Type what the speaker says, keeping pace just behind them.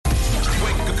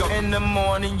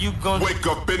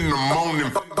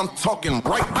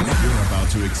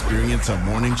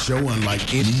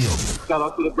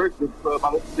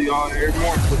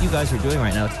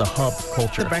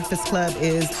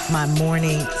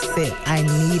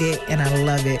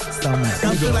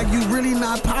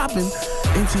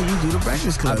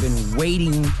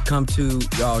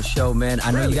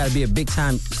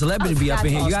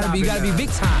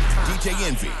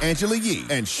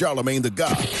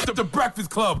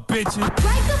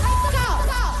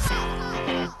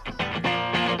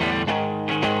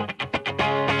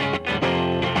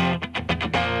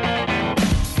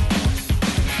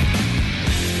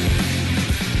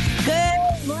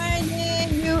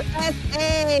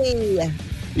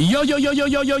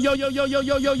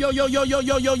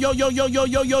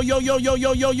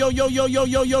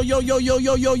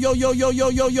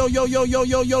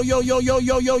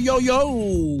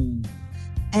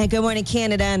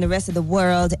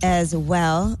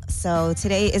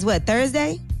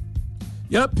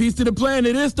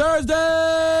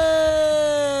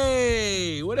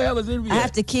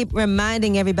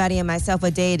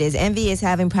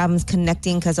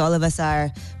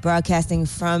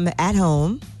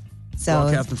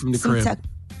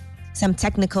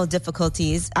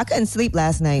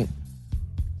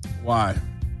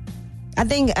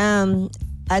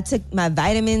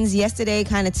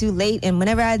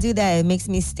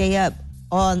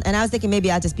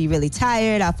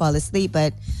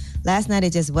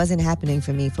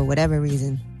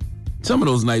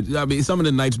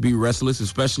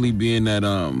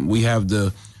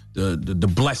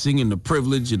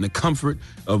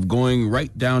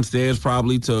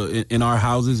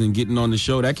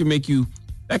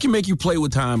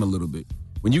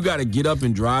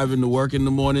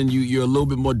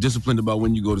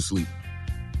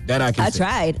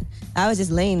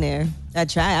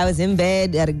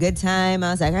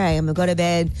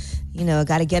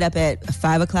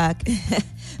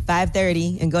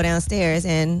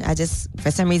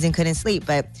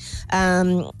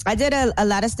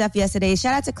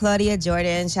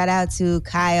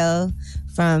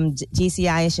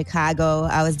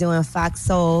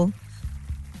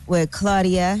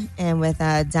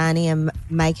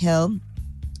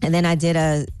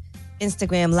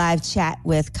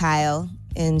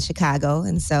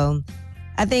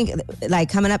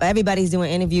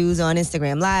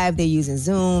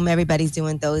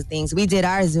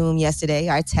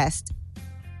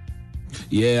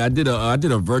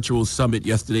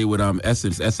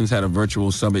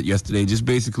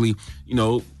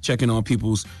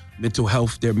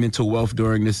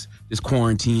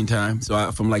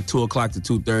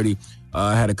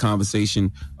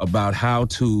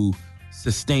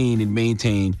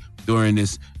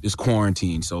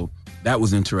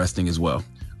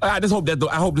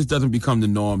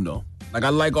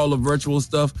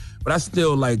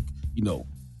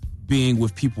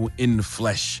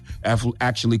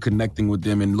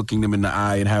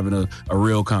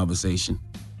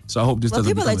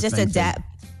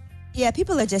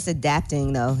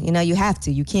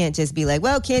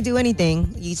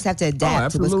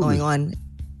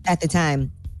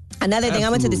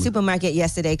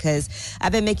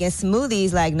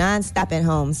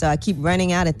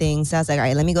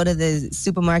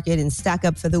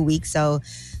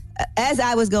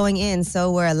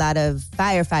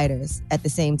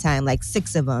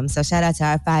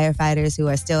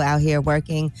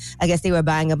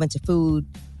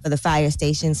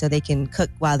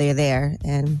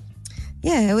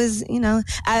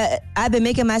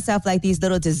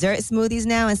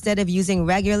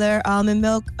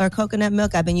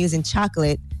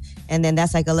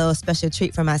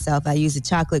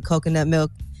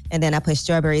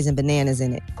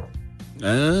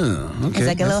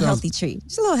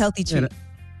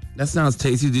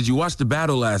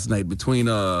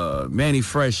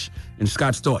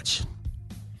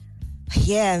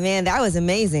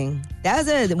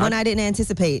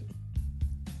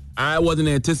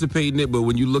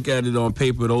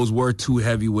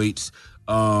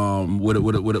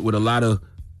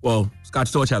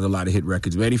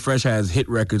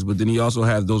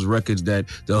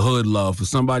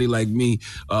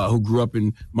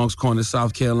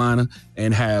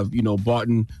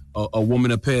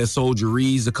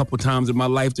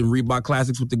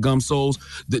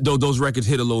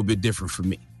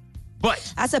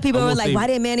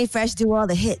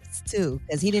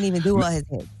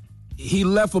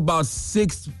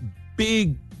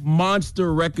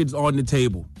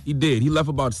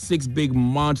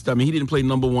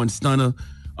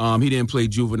He didn't play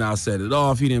Juvenile Set It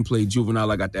Off. He didn't play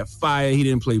Juvenile I Got That Fire. He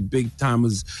didn't play Big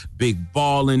Timers, Big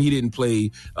Ballin'. He didn't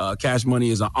play Cash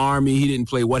Money as an Army. He didn't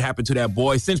play What Happened to That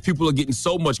Boy. Since people are getting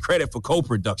so much credit for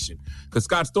co-production, because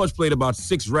Scott Storch played about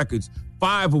 6 records,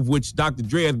 5 of which Dr.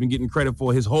 Dre has been getting credit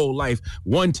for his whole life.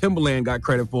 1 Timberland got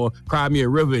credit for, Cry Me a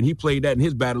River, and he played that in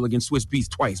his battle against Swizz Beatz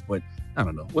twice. But I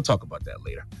don't know. We'll talk about that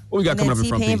later. What we got coming up in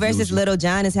front page? T-Pain versus Lil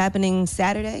Jon is happening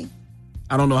Saturday.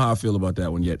 I don't know how I feel about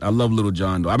that one yet. I love Lil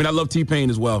Jon, though. I mean, I love T-Pain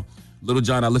as well. Lil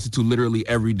Jon I listen to literally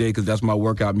every day because that's my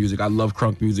workout music. I love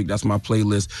crunk music. That's my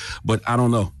playlist. But I don't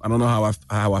know. I don't know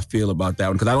how I feel about that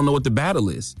one because I don't know what the battle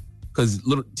is. Because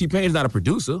T-Pain is not a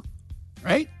producer,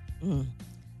 right?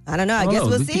 I don't know. I guess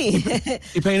we'll see.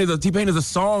 T-Pain is a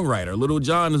songwriter. Lil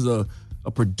Jon is a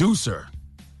producer.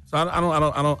 So I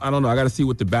don't know. I got to see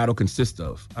what the battle consists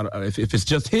of. If it's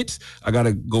just hits, I got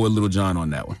to go with Lil Jon on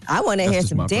that one. I want to hear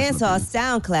some dancehall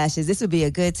sound clashes. This would be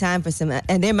a good time for some,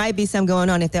 and there might be some going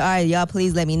on. If there are, y'all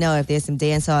please let me know if there's some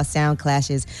dancehall sound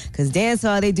clashes, because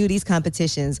dancehall, they do these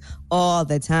competitions all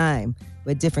the time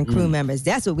with different crew members.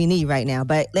 That's what we need right now.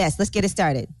 But let's get it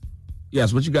started.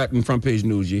 Yes, what you got in front page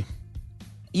news, G?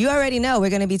 You already know we're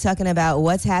going to be talking about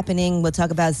what's happening. We'll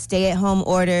talk about stay-at-home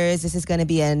orders. This is going to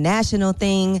be a national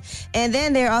thing. And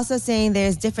then they're also saying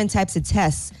there's different types of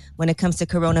tests when it comes to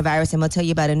coronavirus. And we'll tell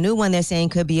you about a new one they're saying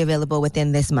could be available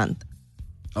within this month.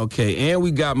 Okay, and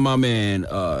we got my man,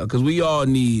 because we all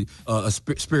need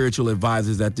spiritual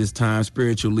advisors at this time,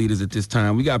 spiritual leaders at this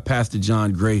time. We got Pastor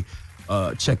John Gray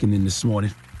checking in this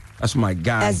morning. That's my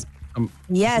guy.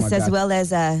 As well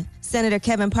as Senator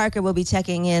Kevin Parker will be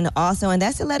checking in also, and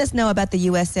that's to let us know about the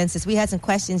U.S. Census. We had some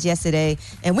questions yesterday,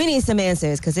 and we need some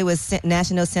answers because it was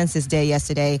National Census Day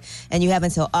yesterday, and you have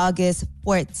until August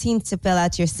 14th to fill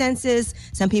out your census.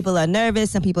 Some people are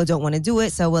nervous, some people don't want to do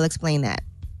it, so we'll explain that.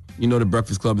 You know the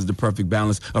Breakfast Club is the perfect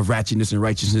balance of ratchetness and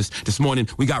righteousness. This morning,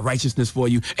 we got righteousness for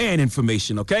you and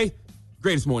information, okay?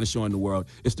 Greatest morning show in the world.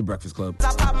 It's the Breakfast Club.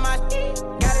 I pop my got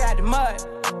it out the mud.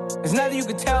 There's nothing you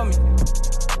can tell me.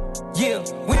 Yeah,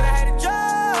 when I had a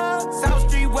job, South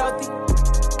Street wealthy.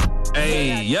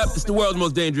 Hey, yep, it's the world's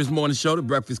most dangerous morning show, the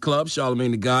Breakfast Club.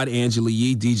 Charlamagne the God, Angela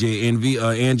Yee, DJ Envy.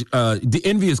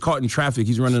 Envy is caught in traffic.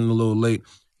 He's running a little late.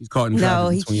 He's caught in traffic. No,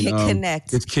 he can't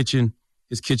connect. His kitchen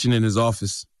in his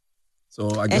office.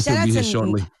 So I guess he'll be here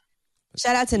shortly.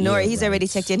 Shout out to Nori. He's already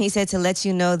checked in. He said to let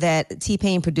you know that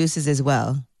T-Pain produces as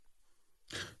well.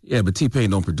 Yeah, but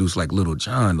T-Pain don't produce like Lil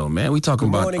Jon, though, man. We talking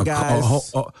about... Good morning,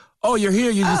 guys. Oh, you're here.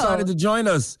 You decided to join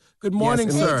us. Good morning,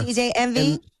 sir. DJ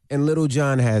Envy. And Lil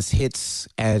Jon has hits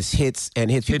and hits.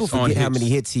 People forget how many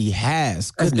hits he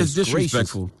has. It's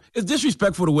disrespectful. Gracious. It's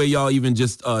disrespectful the way y'all even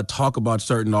just talk about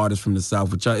certain artists from the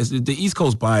South. The East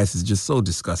Coast bias is just so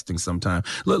disgusting sometimes.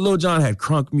 Lil Jon had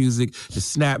crunk music, the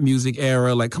snap music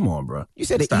era. Like, come on, bro. You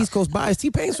said the East Coast bias.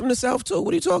 T-Pain's from the South, too.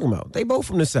 What are you talking about? They both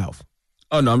from the South.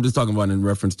 Oh, no, I'm just talking about in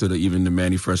reference to the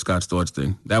Manny Fresh Scott Storch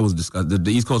thing. That was disgusting.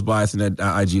 The East Coast bias in that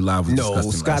IG Live was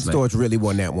disgusting. No, Scott Storch really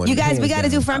won that one. You guys, we got to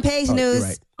do front page news.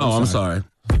 Right. I'm sorry.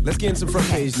 Let's get into some front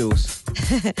page news.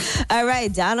 All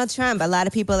right, Donald Trump. A lot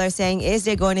of people are saying, is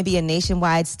there going to be a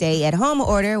nationwide stay-at-home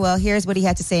order? Well, here's what he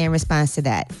had to say in response to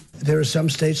that. There are some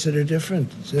states that are different.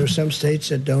 There are some states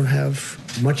that don't have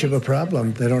much of a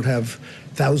problem. They don't have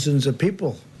thousands of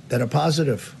people that are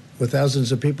positive, with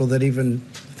thousands of people that even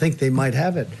think they might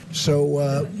have it.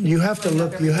 So you have to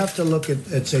look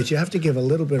at states. You have to give a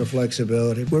little bit of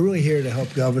flexibility. We're really here to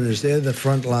help governors. They're the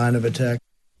front line of attack.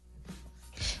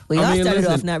 We all started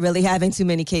off not really having too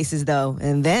many cases, though,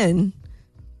 and then...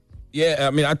 Yeah, I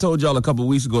mean, I told y'all a couple of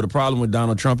weeks ago, the problem with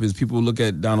Donald Trump is people look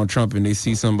at Donald Trump and they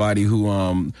see somebody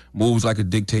who moves like a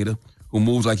dictator, who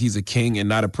moves like he's a king and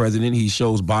not a president. He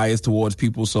shows bias towards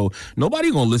people. So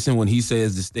nobody going to listen when he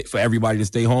says for everybody to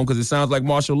stay home because it sounds like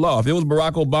martial law. If it was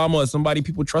Barack Obama or somebody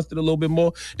people trusted a little bit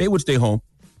more, they would stay home.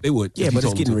 They would. Yeah, but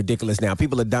it's getting ridiculous now.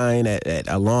 People are dying at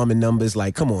alarming numbers.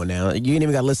 Like, come on now. You ain't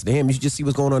even got to listen to him. You should just see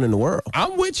what's going on in the world.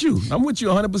 I'm with you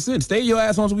 100%. Stay your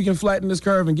ass home so we can flatten this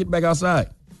curve and get back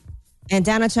outside. And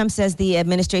Donald Trump says the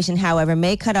administration, however,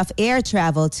 may cut off air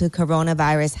travel to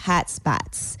coronavirus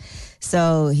hotspots.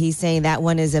 So he's saying that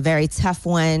one is a very tough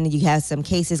one. You have some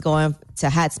cases going to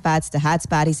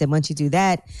hotspot. He said once you do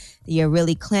that, you're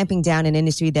really clamping down an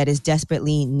industry that is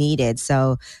desperately needed.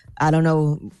 So I don't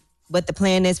know what the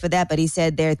plan is for that, but he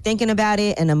said they're thinking about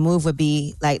it, and a move would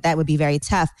be like that would be very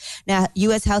tough. Now,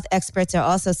 U.S. health experts are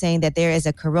also saying that there is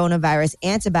a coronavirus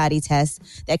antibody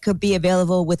test that could be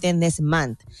available within this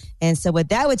month. And so what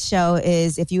that would show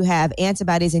is if you have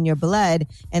antibodies in your blood,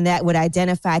 and that would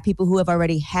identify people who have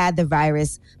already had the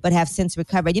virus but have since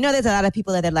recovered. You know, there's a lot of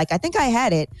people that are like, I think I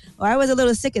had it, or I was a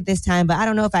little sick at this time, but I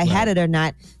don't know if I had it or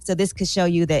not. So this could show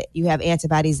you that you have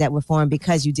antibodies that were formed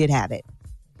because you did have it.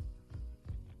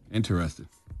 Interesting.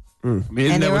 I mean,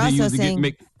 isn't that what they use to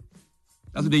make?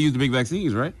 That's what they use to make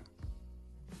vaccines, right?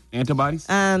 Antibodies.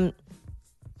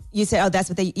 You said, that's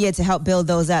what to help build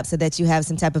those up so that you have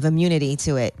some type of immunity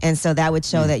to it. And so that would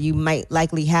show that you might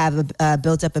likely have a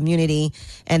built-up immunity,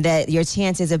 and that your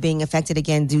chances of being affected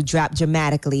again do drop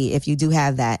dramatically if you do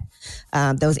have that,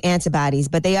 those antibodies.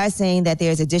 But they are saying that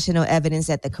there's additional evidence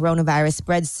that the coronavirus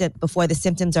spreads before the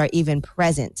symptoms are even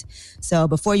present. So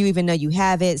before you even know you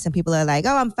have it, some people are like,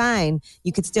 oh, I'm fine.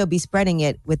 You could still be spreading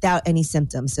it without any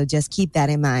symptoms. So just keep that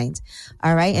in mind.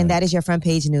 All right. And that is your front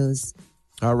page news.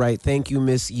 All right. Thank you,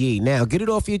 Miss Yee. Now, get it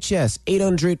off your chest.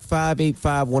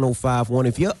 800-585-1051.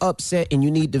 If you're upset and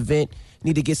you need to vent,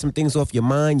 need to get some things off your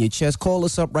mind, your chest, call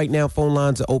us up right now. Phone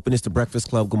lines are open. It's The Breakfast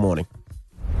Club. Good morning.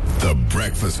 The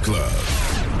Breakfast Club.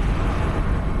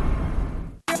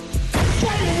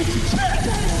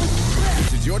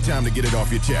 This is your time to get it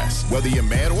off your chest, whether you're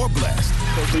mad or blessed.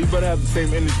 So you better have the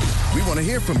same energy. We want to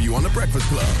hear from you on The Breakfast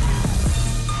Club.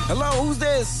 Hello, who's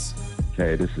this?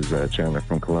 Hey, this is Chandler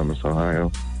from Columbus,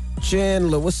 Ohio.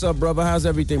 Chandler, what's up, brother? How's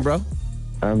everything, bro?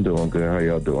 I'm doing good. How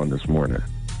y'all doing this morning?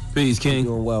 Peace, King. I'm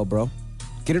doing well, bro.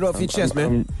 Get it off your chest,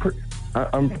 man.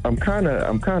 I'm kind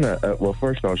of. Well,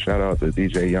 first off, shout out to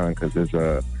DJ Young because his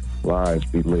lives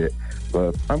be lit.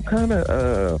 But I'm kind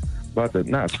of about to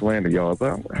not slander y'all,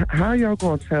 but how y'all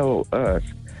gonna tell us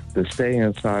to stay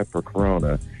inside for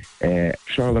Corona? And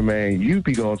Charlamagne, you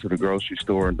be going to the grocery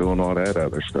store and doing all that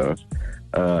other stuff.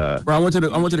 Bro, I went to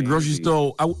the grocery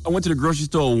store. I went to the grocery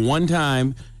store one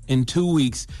time in 2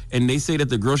 weeks, and they say that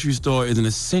the grocery store is an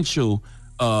essential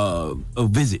a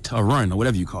visit, a run, or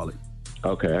whatever you call it.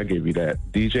 Okay, I give you that.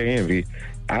 DJ Envy,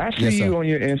 I see you on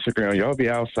your Instagram. Y'all be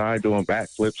outside doing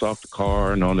backflips off the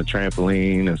car and on the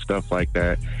trampoline and stuff like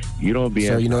that. You don't be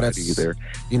inside either.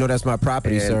 You know that's my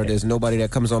property, sir. There's nobody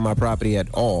that comes on my property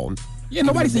at all. Yeah,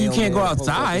 nobody said you can't go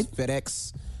outside.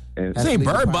 FedEx. This ain't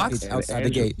Bird Box. Outside the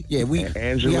gate. Yeah, we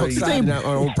Angela, outside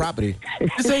our own property.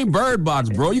 This ain't Bird Box,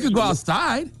 bro. You can go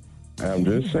outside. I'm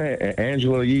just saying,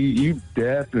 Angela, you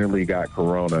definitely got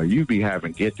Corona. You be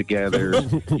having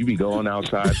get-togethers. You be going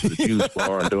outside to the juice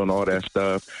bar and doing all that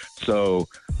stuff. So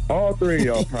all three of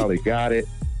y'all probably got it.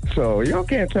 So y'all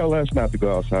can't tell us not to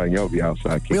go outside, and y'all be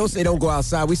outside. We don't say don't go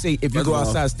outside. We say if you go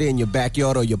outside, stay in your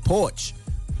backyard or your porch.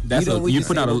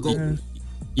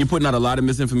 You're putting out a lot of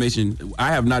misinformation.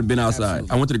 I have not been outside.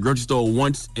 Absolutely. I went to the grocery store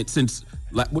once since.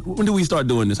 When did we start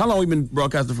doing this? How long have we been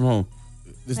broadcasting from home?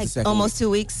 Almost 2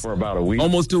 weeks. For about a week.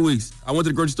 Almost 2 weeks. I went to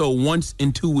the grocery store once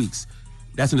in 2 weeks.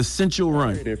 That's an essential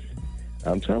run.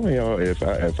 I'm telling y'all, if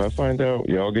I find out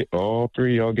all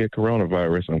three y'all get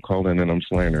coronavirus, I'm calling and I'm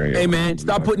slandering y'all. Hey man,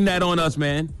 stop putting that on us,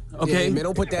 man. Okay, man,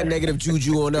 don't put that negative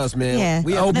juju on us, man. Yeah.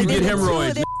 I hope you get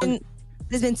hemorrhoids.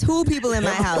 There's been 2 people in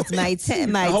my house. I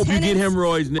hope you get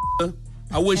hemorrhoids, nigga.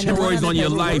 I wish hemorrhoids on your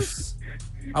life.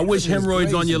 I wish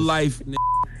hemorrhoids on your life, nigga.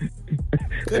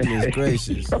 Goodness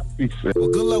gracious. Well,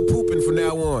 good luck pooping from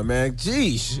now on, man.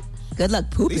 Jeez. Good luck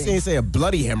pooping. At least they ain't say a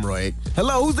bloody hemorrhoid.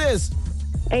 Hello, who's this?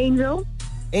 Angel.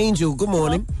 Angel, good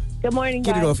morning. Good morning,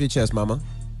 guys. Get it off your chest, mama.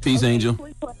 Peace, Angel.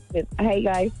 Quick question. Hey,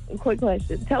 guys, quick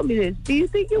question. Tell me this. Do you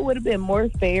think it would have been more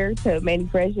fair to Manny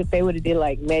Fresh if they would have did,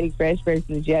 like, Manny Fresh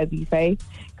versus Jazzy Faye?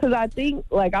 Because I think,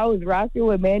 like, I was rocking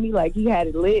with Manny, like, he had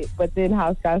it lit, but then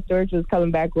how Scott Storch was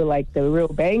coming back with, like, the real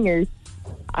bangers,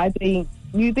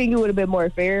 you think it would have been more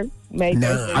fair?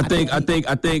 I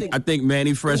think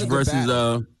Manny Fresh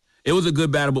versus it was a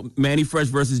good battle, but Manny Fresh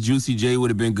versus Juicy J would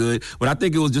have been good. But I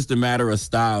think it was just a matter of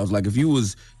styles. Like if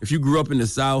you grew up in the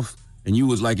South and you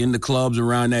was like in the clubs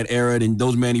around that era, then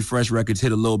those Manny Fresh records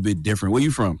hit a little bit different. Where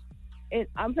you from?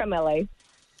 I'm from LA.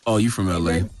 Oh, you from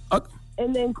LA?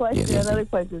 And then another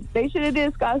question. They should have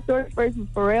did Scott Storch versus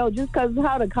Pharrell just because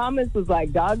how the comments was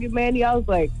like dogging Manny. I was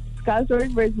like, Scott Storch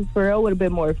versus Pharrell would have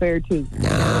been more fair too.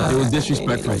 It was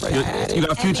disrespectful. You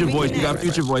got future voice. You got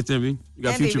future voice, Envy. You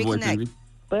got future voice, Envy.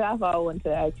 But that's all I wanted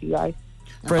to ask you guys.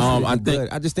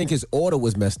 I just think his order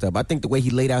was messed up. I think the way he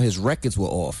laid out his records were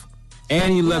off.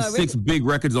 And he left 6 big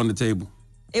records on the table.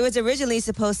 It was originally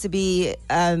supposed to be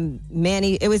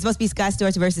Manny. It was supposed to be Scott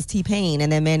Storch versus T-Pain,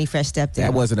 and then Manny Fresh stepped in.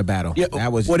 That wasn't a battle. Yeah,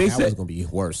 that was going to be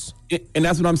worse. And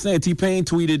that's what I'm saying. T-Pain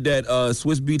tweeted that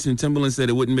Swiss Beats and Timbaland said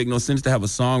it wouldn't make no sense to have a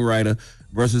songwriter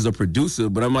versus a producer.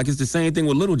 But I'm like, it's the same thing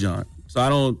with Little John. So I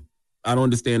don't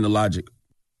understand the logic.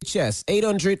 Chess,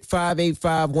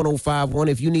 800-585-1051.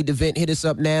 If you need to vent, hit us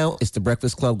up now. It's The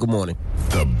Breakfast Club. Good morning.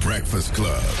 The Breakfast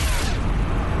Club.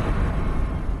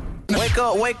 Wake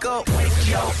up, wake up, wake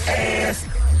your ass.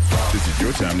 This is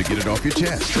your time to get it off your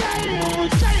chest.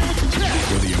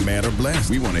 Whether you're mad or blessed,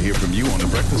 we want to hear from you on The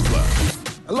Breakfast Club.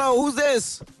 Hello, who's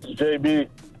this? JB.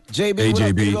 JB, hey, what JB.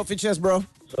 up? Get it off your chest, bro.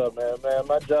 What's up, man? Man,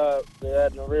 my job, they're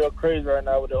acting real crazy right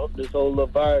now with this whole little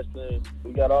virus thing.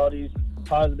 We got all these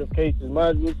positive cases.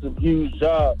 Mine was a huge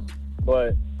job,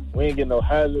 but we ain't getting no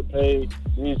hazard pay.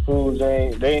 These fools they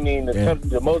ain't even attempting.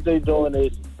 The most they doing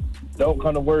is don't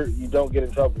come to work, you don't get in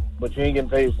trouble, but you ain't getting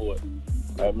paid for it.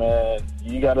 Like, man,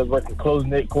 you got us working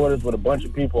close-knit quarters with a bunch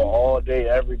of people all day,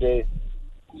 every day.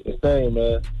 It's insane,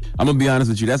 man. I'm going to be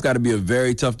honest with you. That's got to be a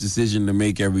very tough decision to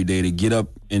make every day, to get up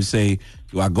and say,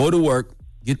 do I go to work,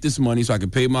 get this money so I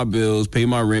can pay my bills, pay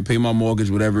my rent, pay my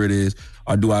mortgage, whatever it is,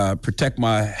 or do I protect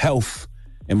my health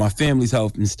and my family's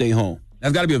health and stay home?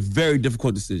 That's got to be a very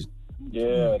difficult decision.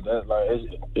 Yeah, that's like,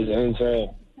 it's insane.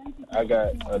 I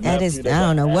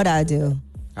don't know what I do.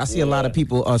 I see a lot of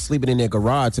people sleeping in their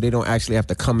garage, so they don't actually have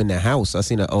to come in the house. I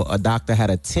seen a doctor had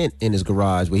a tent in his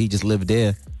garage where he just lived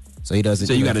there, so he doesn't.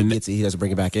 So he doesn't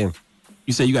bring it back in.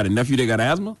 You say you got a nephew that got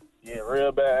asthma? Yeah,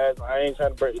 real bad asthma. I ain't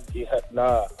trying to break. I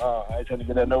ain't trying to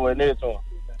get that nowhere near to him.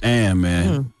 Damn,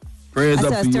 man. Prayers I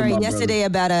up saw a for story you, my yesterday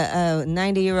about a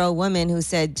 90-year-old woman who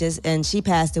said and she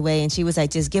passed away, and she was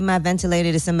like, just give my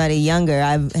ventilator to somebody younger.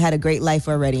 I've had a great life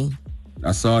already.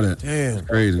 I saw that. Damn. That's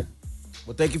crazy.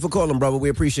 Well, thank you for calling, brother. We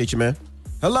appreciate you, man.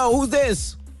 Hello, who's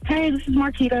this? Hey, this is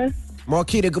Marquita.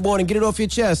 Marquita, good morning. Get it off your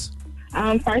chest.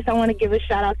 First, I want to give a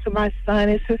shout out to my son.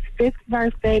 It's his 5th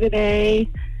birthday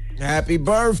today. Happy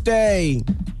birthday.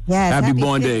 Yes, happy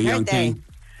born day, young king.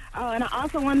 Oh, and I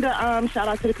also wanted to shout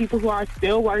out to the people who are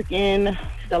still working,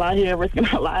 still out here risking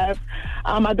our lives.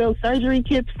 I build surgery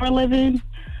kits for a living.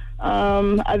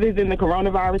 Other than the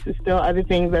coronavirus, there's still other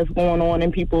things that's going on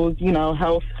in people's,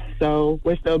 health. So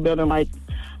we're still building like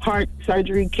heart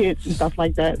surgery kits and stuff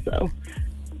like that. So,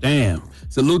 damn,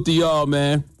 salute to y'all,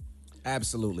 man.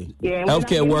 Absolutely. Yeah,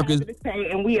 healthcare workers,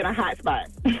 and we in a hot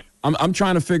spot. I'm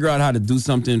trying to figure out how to do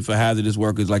something for hazardous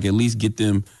workers, like at least get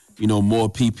them,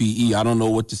 more PPE. I don't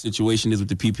know what the situation is with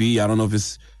the PPE. I don't know if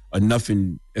it's enough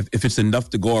if it's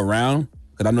enough to go around.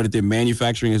 Because I know that they're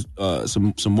manufacturing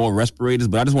some more respirators,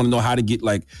 but I just want to know how to get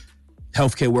like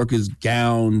healthcare workers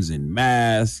gowns and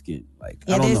masks and I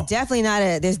don't know. There's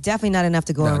definitely not enough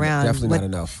to go around. Definitely not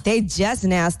enough. They just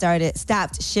now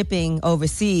stopped shipping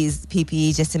overseas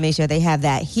PPE just to make sure they have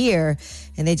that here,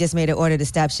 and they just made an order to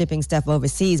stop shipping stuff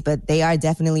overseas. But they are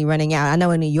definitely running out. I know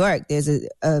in New York there's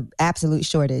a absolute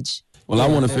shortage. Well, I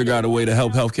want to figure out a way to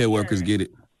help healthcare workers get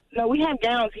it. No, we have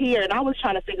gowns here, and I was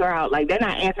trying to figure out, they're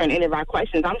not answering any of our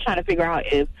questions. I'm trying to figure out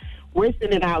if we're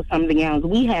sending out some of the gowns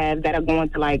we have that are going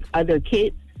to, other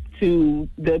kits to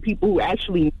the people who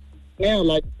actually,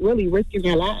 really risking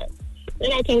their lives. They're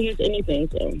not going to use anything,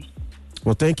 so.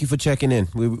 Well, thank you for checking in.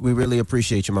 We really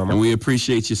appreciate you, Mama. And we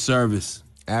appreciate your service.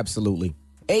 Absolutely.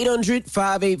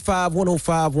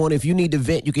 800-585-1051. If you need to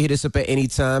vent, you can hit us up at any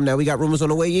time. Now, we got rumors on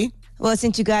the way, Yee? Well,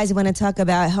 since you guys want to talk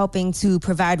about helping to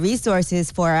provide resources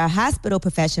for our hospital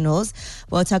professionals,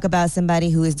 we'll talk about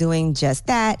somebody who is doing just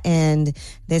that. And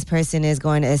this person is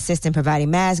going to assist in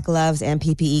providing masks, gloves, and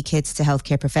PPE kits to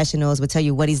healthcare professionals. We'll tell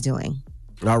you what he's doing.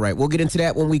 All right. We'll get into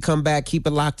that when we come back. Keep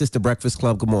it locked. It's The Breakfast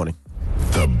Club. Good morning.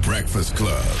 The Breakfast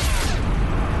Club.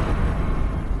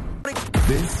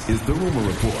 This is The Rumor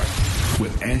Report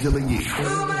with Angela Yee.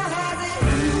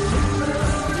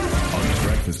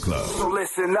 Club. So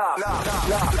listen up.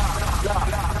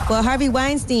 Well, Harvey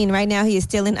Weinstein, right now he is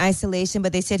still in isolation,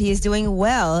 but they said he is doing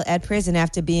well at prison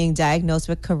after being diagnosed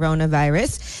with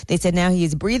coronavirus. They said now he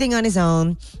is breathing on his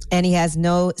own and he has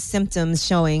no symptoms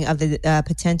showing of the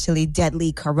potentially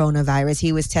deadly coronavirus.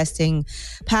 He was testing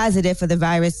positive for the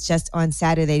virus just on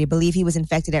Saturday. They believe he was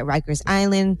infected at Rikers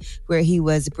Island, where he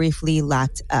was briefly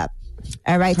locked up.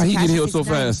 All right. How he get healed so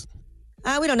fast?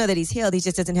 We don't know that he's healed. He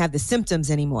just doesn't have the symptoms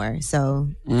anymore. So,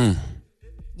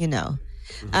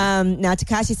 Now,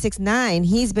 Tekashi 6ix9ine,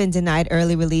 he's been denied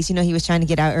early release. You know, he was trying to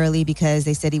get out early because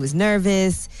they said he was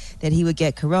nervous, that he would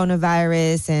get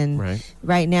coronavirus. And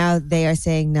right now they are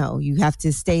saying, no, you have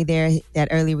to stay there. That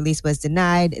early release was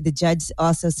denied. The judge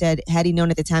also said, had he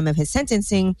known at the time of his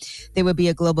sentencing there would be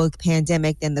a global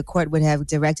pandemic, then the court would have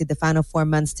directed the final 4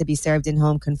 months to be served in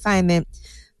home confinement.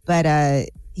 But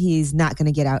he's not going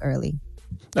to get out early.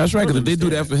 That's right, because if they do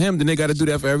that for him, then they got to do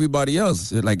that for everybody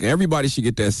else. Like, everybody should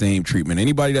get that same treatment.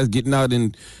 Anybody that's getting out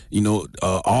in,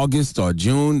 August or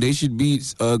June, they should be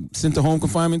sent to home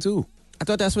confinement too. I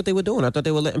thought that's what they were doing. I thought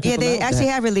they were letting people out. Yeah, they actually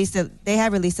have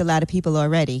released a lot of people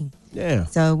already. Yeah.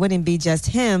 So it wouldn't be just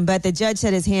him, but the judge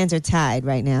said his hands are tied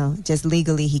right now. Just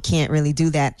legally, he can't really do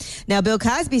that. Now, Bill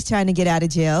Cosby's trying to get out of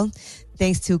jail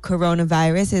thanks to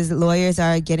coronavirus. His lawyers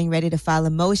are getting ready to file a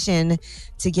motion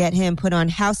to get him put on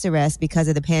house arrest because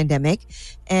of the pandemic.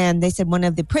 And they said one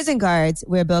of the prison guards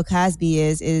where Bill Cosby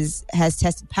has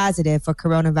tested positive for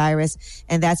coronavirus.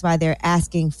 And that's why they're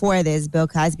asking for this. Bill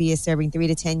Cosby is serving 3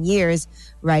 to 10 years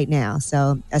right now.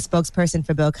 So a spokesperson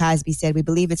for Bill Cosby said, we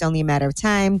believe it's only a matter of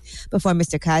time before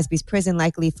Mr. Cosby's prison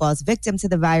likely falls victim to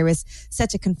the virus.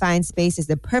 Such a confined space is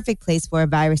the perfect place for a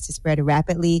virus to spread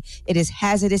rapidly. It is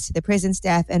hazardous to the prison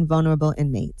staff and vulnerable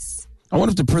inmates. I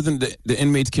wonder if the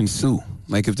inmates can sue.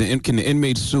 Like, can the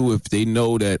inmates sue if they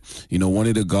know that, one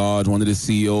of the guards, one of the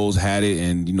CEOs had it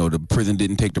and, the prison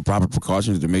didn't take the proper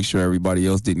precautions to make sure everybody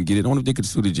else didn't get it? I wonder if they could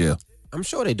sue the jail. I'm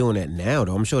sure they're doing that now,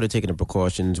 though. I'm sure they're taking the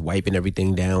precautions, wiping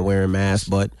everything down, wearing masks.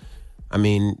 But, I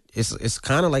mean, it's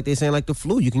kind of like they're saying like the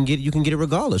flu. You can get it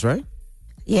regardless, right?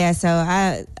 Yeah, so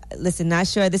not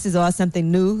sure. This is all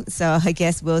something new, so I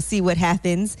guess we'll see what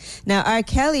happens. Now, R.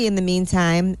 Kelly, in the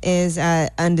meantime, is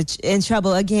in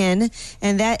trouble again,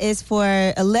 and that is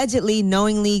for allegedly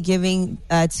knowingly giving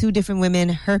 2 different women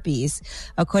herpes.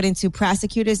 According to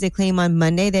prosecutors, they claim on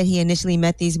Monday that he initially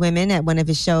met these women at one of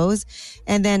his shows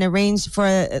and then arranged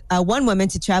for one woman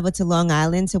to travel to Long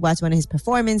Island to watch one of his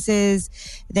performances.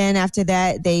 Then after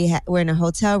that, they were in a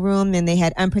hotel room and they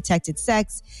had unprotected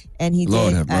sex, and he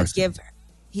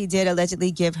did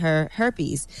allegedly give her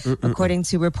herpes. According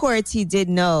to reports, he did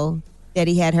know that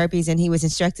he had herpes, and he was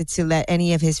instructed to let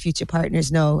any of his future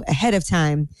partners know ahead of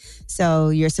time. So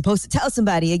you're supposed to tell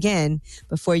somebody again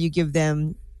before you give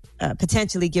them,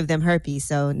 potentially give them herpes.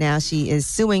 So now she is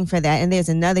suing for that. And there's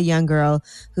another young girl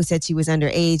who said she was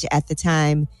underage at the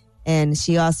time, and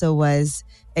she also was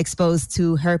exposed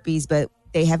to herpes, but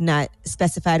they have not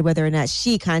specified whether or not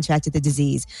she contracted the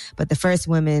disease. But the first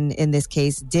woman in this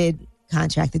case did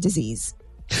contract the disease.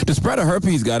 The spread of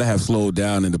herpes got to have slowed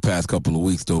down in the past couple of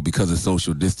weeks, though, because of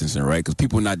social distancing, right? Because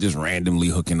people are not just randomly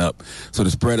hooking up. So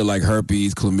the spread of like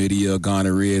herpes, chlamydia,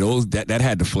 gonorrhea, that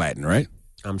had to flatten, right?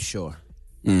 I'm sure.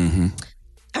 Mm-hmm.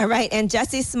 All right, and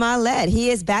Jussie Smollett, he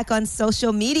is back on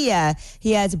social media.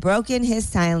 He has broken his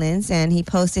silence, and he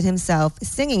posted himself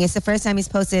singing. It's the first time he's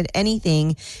posted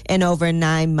anything in over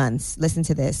 9 months. Listen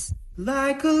to this.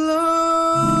 Like a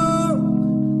long,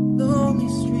 lonely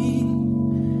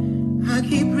stream, I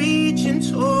keep reaching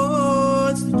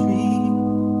towards the dream,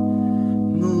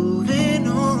 moving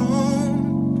on,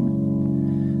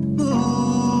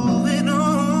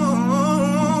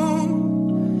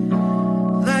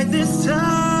 like this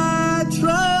time.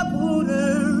 Troubled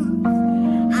earth,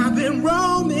 I've been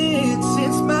roaming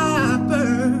since my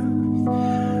birth,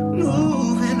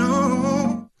 moving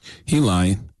on. He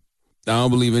lying. I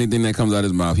don't believe anything that comes out of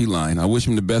his mouth. He lying. I wish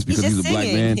him the best because he's a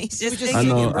black man. He's just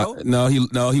singing, bro. No, he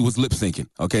was lip syncing.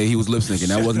 Okay, he was lip syncing.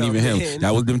 That wasn't even him.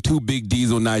 That was them 2 big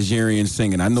Diesel Nigerians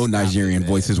singing. I know Nigerian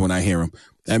voices when I hear them.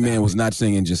 That man was not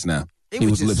singing just now. He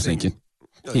was lip syncing.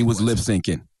 He was lip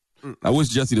syncing. I wish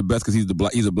Jussie the best because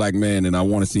he's a black man and I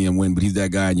want to see him win, but he's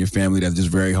that guy in your family that's just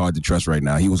very hard to trust right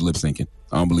now. He was lip syncing.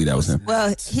 I don't believe that was him.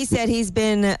 Well, he said he's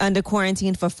been under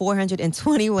quarantine for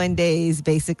 421 days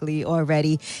basically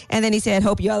already. And then he said,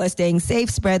 hope y'all are staying safe,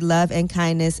 spread love and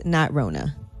kindness, not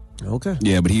Rona. Okay.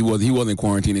 Yeah, but he wasn't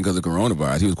quarantining because of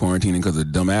coronavirus. He was quarantining because of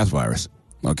dumbass virus.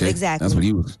 Okay? Exactly. That's what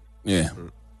he was. Yeah.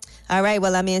 All right,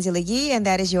 well, I'm Angela Yee, and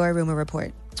that is your Rumor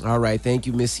Report. All right, thank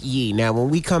you, Miss Yee. Now, when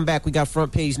we come back, we got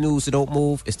front page news, so don't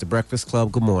move. It's the Breakfast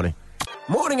Club. Good morning.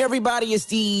 Morning, everybody. It's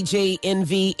DJ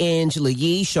NV, Angela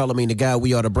Yee, Charlamagne the Guy.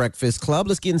 We are the Breakfast Club.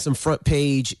 Let's get in some front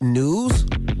page news.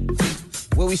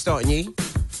 Where we starting, Yee?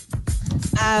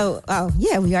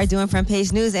 Yeah, we are doing front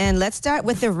page news, and let's start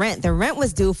with the rent. The rent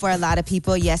was due for a lot of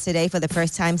people yesterday for the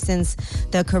first time since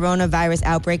the coronavirus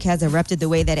outbreak has erupted the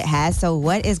way that it has. So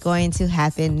what is going to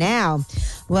happen now?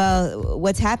 Well,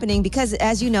 what's happening, because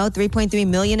as you know, 3.3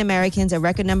 million Americans, a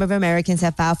record number of Americans,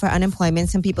 have filed for unemployment.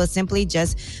 Some people simply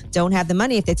just don't have the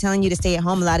money. If they're telling you to stay at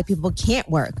home, a lot of people can't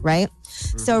work, right?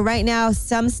 So right now,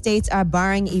 some states are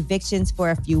barring evictions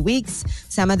for a few weeks.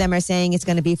 Some of them are saying it's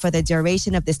going to be for the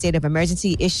duration of the state of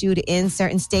emergency issued in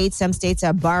certain states. Some states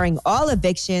are barring all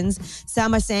evictions.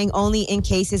 Some are saying only in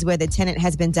cases where the tenant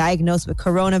has been diagnosed with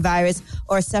coronavirus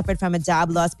or suffered from a job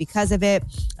loss because of it.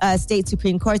 State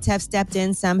Supreme Courts have stepped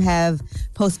in. Some have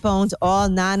postponed all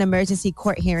non-emergency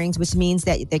court hearings, which means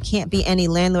that there can't be any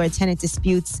landlord-tenant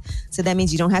disputes. So that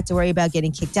means you don't have to worry about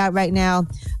getting kicked out right now.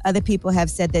 Other people have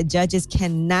said that judges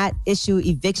cannot issue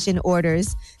eviction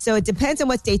orders. So it depends on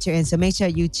what state you're in. So make sure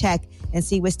you check and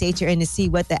see what state you're in to see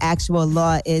what the actual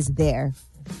law is there.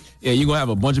 Yeah, you're going to have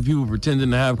a bunch of people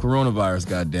pretending to have coronavirus,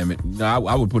 goddammit.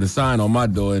 I would put a sign on my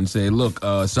door and say, look,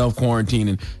 self-quarantine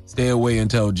and stay away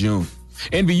until June.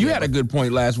 Envy, you had a good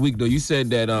point last week, though. You said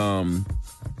that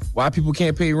why people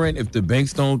can't pay rent if the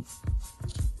banks don't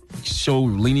show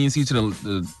leniency to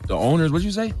the owners. What'd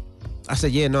you say? I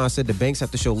said, I said the banks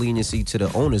have to show leniency to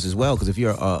the owners as well, because if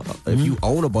you're if you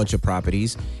own a bunch of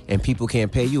properties and people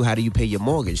can't pay you, how do you pay your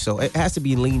mortgage? So it has to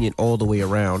be lenient all the way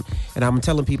around. And I'm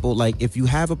telling people, like, if you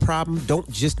have a problem, don't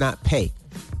just not pay.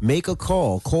 Make a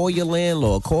call. Call your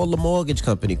landlord. Call the mortgage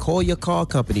company. Call your car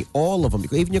company. All of them,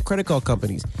 even your credit card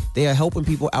companies. They are helping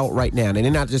people out right now. And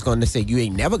they're not just going to say you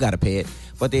ain't never got to pay it,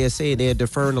 but they are saying they're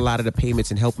deferring a lot of the payments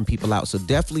and helping people out. So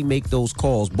definitely make those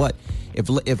calls. But if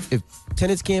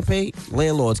tenants can't pay,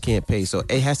 landlords can't pay. So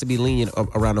it has to be lenient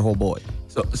around the whole board.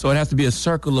 So it has to be a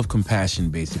circle of compassion,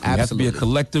 basically. Absolutely. It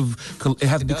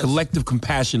has to be a collective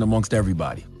compassion amongst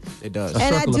everybody. It does.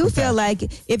 And I do feel like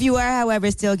if you are, however,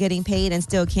 still getting paid and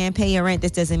still can pay your rent,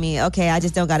 this doesn't mean, okay, I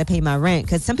just don't got to pay my rent.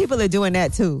 Because some people are doing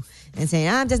that too and saying,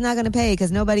 I'm just not going to pay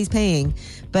because nobody's paying.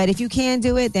 But if you can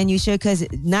do it, then you should, because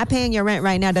not paying your rent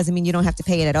right now doesn't mean you don't have to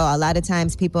pay it at all. A lot of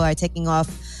times people are taking off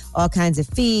all kinds of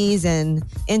fees and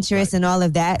interest and all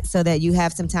of that so that you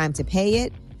have some time to pay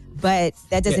it. But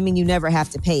that doesn't mean you never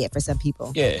have to pay it for some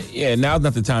people. Yeah. Now's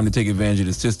not the time to take advantage of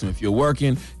the system. If you're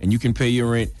working and you can pay your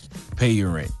rent, pay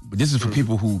your rent. But this is for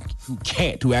people who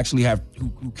can't, who actually have,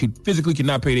 who physically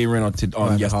cannot pay their rent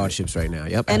on hardships right now.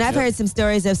 Yep. And I've heard some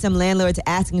stories of some landlords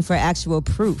asking for actual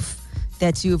proof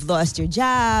that you've lost your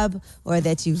job or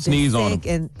that you've been sick,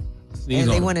 and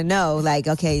they want to know, like,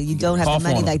 okay, you don't have the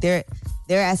money, like they're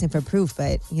asking for proof,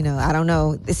 but I don't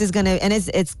know. This is gonna, and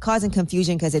it's causing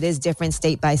confusion because it is different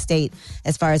state by state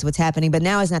as far as what's happening. But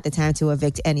now is not the time to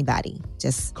evict anybody.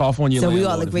 Just cough on your landlord. So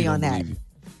we all agree on that.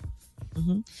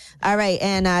 All right,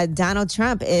 and Donald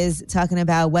Trump is talking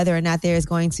about whether or not there is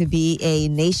going to be a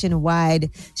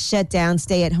nationwide shutdown,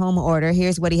 stay-at-home order.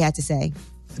 Here's what he had to say.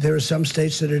 There are some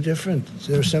states that are different.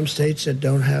 There are some states that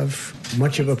don't have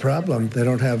much of a problem. They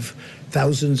don't have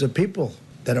thousands of people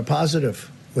that are positive,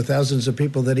 with thousands of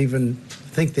people that even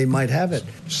think they might have it.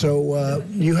 So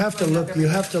you have to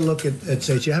look at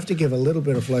states. You have to give a little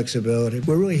bit of flexibility.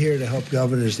 We're really here to help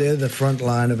governors. They're the front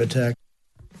line of attack.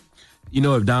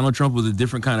 If Donald Trump was a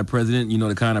different kind of president,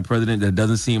 the kind of president that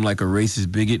doesn't seem like a racist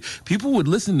bigot, people would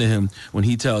listen to him when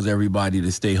he tells everybody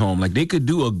to stay home. Like, they could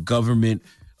do a government,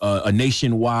 a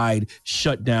nationwide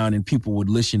shutdown and people would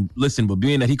listen. But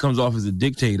being that he comes off as a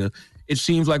dictator, it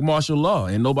seems like martial law,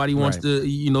 and nobody wants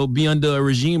to, be under a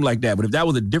regime like that. But if that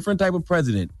was a different type of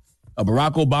president, a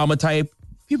Barack Obama type,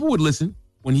 people would listen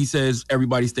when he says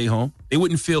everybody stay home. They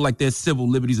wouldn't feel like their civil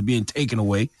liberties are being taken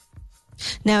away.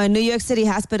 Now, in New York City,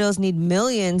 hospitals need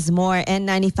millions more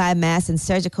N95 masks and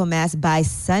surgical masks by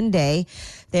Sunday.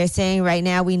 They're saying right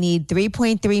now we need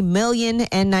 3.3 million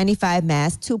N95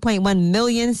 masks, 2.1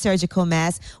 million surgical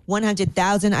masks,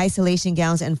 100,000 isolation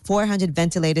gowns, and 400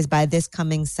 ventilators by this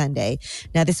coming Sunday.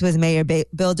 Now, this was Mayor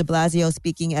Bill de Blasio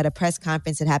speaking at a press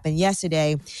conference that happened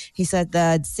yesterday. He said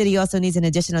the city also needs an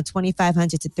additional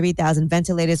 2,500 to 3,000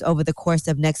 ventilators over the course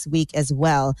of next week as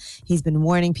well. He's been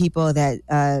warning people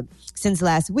that since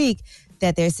last week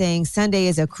that they're saying Sunday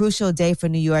is a crucial day for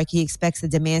New York. He expects the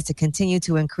demands to continue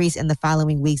to increase in the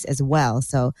following weeks as well.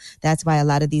 So that's why a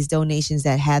lot of these donations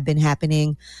that have been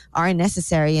happening are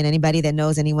necessary. And anybody that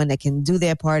knows anyone that can do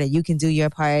their part, or you can do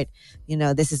your part,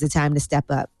 this is the time to step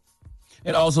up.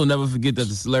 And also never forget that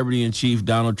the celebrity in chief,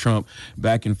 Donald Trump,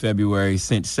 back in February,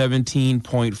 sent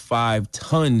 17.5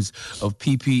 tons of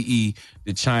PPE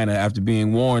to China after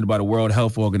being warned by the World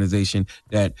Health Organization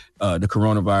that the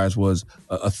coronavirus was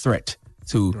a threat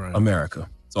to America.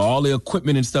 So all the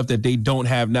equipment and stuff that they don't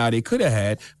have now, they could have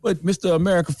had. But Mr.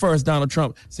 America First, Donald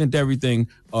Trump, sent everything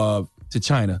to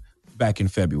China back in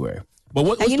February. But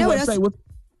what's the website?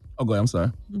 Go ahead. I'm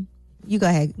sorry. You go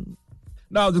ahead.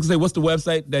 No, I was going to say, what's the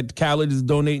website that Khaled is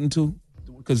donating to?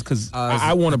 Because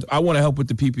I want to help with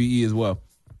the PPE as well.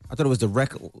 I thought it was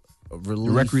Direct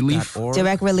Relief.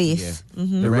 Direct Relief. Yeah.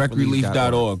 Mm-hmm.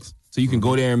 DirectRelief.org. So you can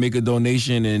go there and make a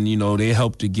donation, and they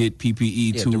help to get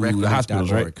PPE to the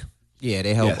hospitals, right? Yeah,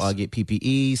 they help get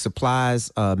PPE,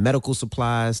 supplies, medical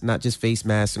supplies, not just face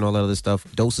masks and all that other stuff,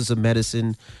 doses of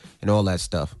medicine and all that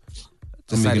stuff.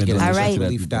 Decided to get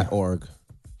relief.org.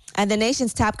 And the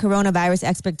nation's top coronavirus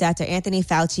expert, Dr. Anthony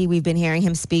Fauci, we've been hearing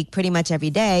him speak pretty much every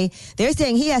day. They're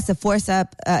saying he has to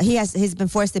he's been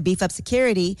forced to beef up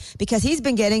security because he's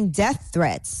been getting death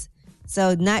threats.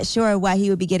 So not sure why he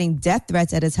would be getting death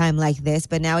threats at a time like this,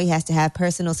 but now he has to have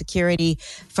personal security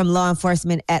from law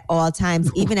enforcement at all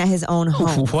times, even at his own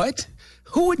home. What?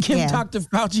 Who would give Dr.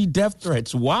 Fauci death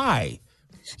threats? Why?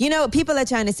 People are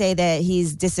trying to say that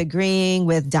he's disagreeing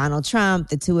with Donald Trump.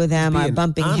 The two of them are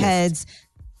bumping heads.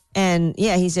 And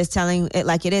he's just telling it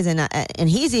like it is. And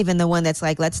he's even the one that's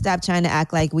like, let's stop trying to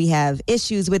act like we have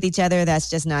issues with each other. That's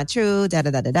just not true.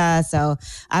 So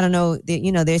I don't know.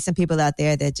 There's some people out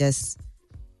there that just,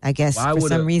 I guess, for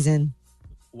some reason.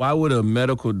 Why would a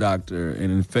medical doctor,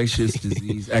 an infectious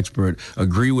disease expert,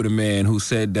 agree with a man who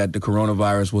said that the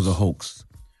coronavirus was a hoax?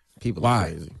 People are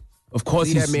crazy. Of course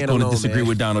he's going to disagree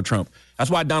with Donald Trump. That's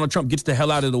why Donald Trump gets the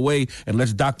hell out of the way and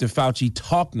lets Dr. Fauci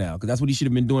talk now, because that's what he should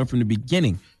have been doing from the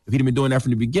beginning. If he'd have been doing that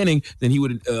from the beginning, then he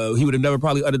would have never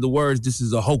probably uttered the words, "This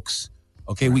is a hoax."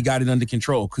 Okay, we got it under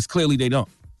control, because clearly they don't.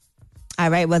 All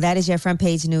right, well, that is your front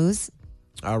page news.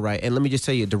 All right, and let me just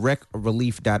tell you,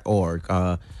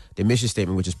 directrelief.org, their mission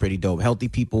statement, which is pretty dope. Healthy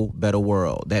people, better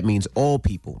world. That means all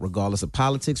people, regardless of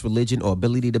politics, religion, or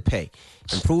ability to pay.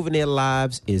 Improving their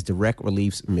lives is Direct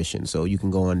Relief's mission. So you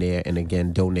can go on there and,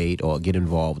 again, donate or get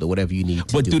involved or whatever you need to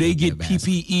do. But do they get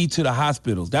PPE to the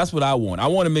hospitals? That's what I want. I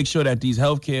want to make sure that these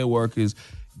healthcare workers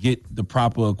get the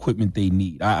proper equipment they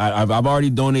need. I've already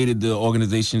donated to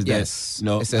organizations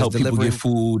that help people get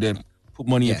food and put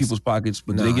money in people's pockets,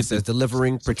 but they get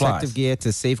delivering protective gear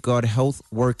to safeguard health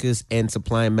workers and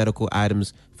supplying medical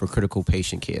items for critical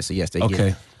patient care. So yes, they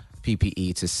get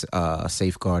PPE to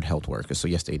safeguard health workers. So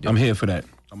yes, they do. I'm here for that.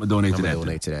 I'm gonna donate to that.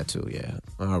 Donate to that too. Yeah.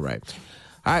 All right.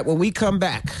 When we come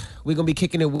back, we're gonna be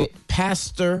kicking it with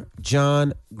Pastor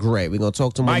John Gray. We're gonna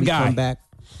talk to him when we come back.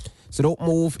 So don't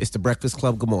move. It's the Breakfast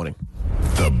Club. Good morning.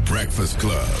 The Breakfast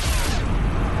Club.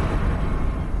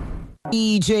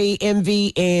 DJ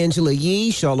MV, Angela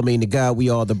Yee, Charlamagne the God. We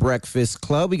are the Breakfast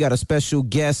Club. We got a special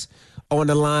guest on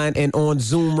the line and on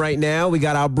Zoom right now. We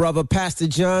got our brother, Pastor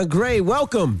John Gray.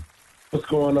 Welcome. What's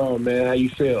going on, man? How you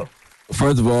feel?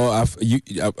 First of all,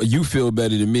 you feel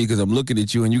better than me because I'm looking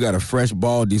at you and you got a fresh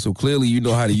baldy, so clearly you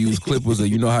know how to use clippers or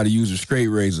you know how to use a straight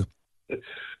razor.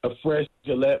 A fresh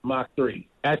Gillette Mach 3.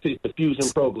 Actually, it's the Fusion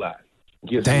Pro Glide.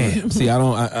 Damn. See,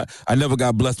 I never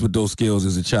got blessed with those skills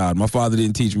as a child. My father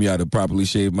didn't teach me how to properly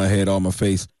shave my head or my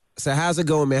face. So how's it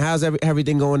going, man? How's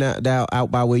everything going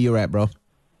out by where you're at, bro?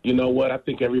 You know what? I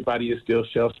think everybody is still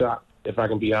shell-shocked, if I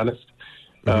can be honest.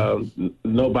 Mm-hmm.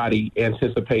 Nobody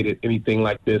anticipated anything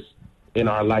like this in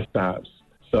our lifetimes.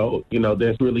 So,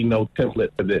 there's really no template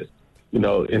for this. In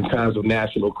times of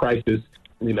national crisis,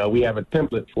 we have a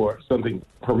template for something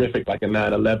horrific like a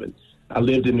 9/11. I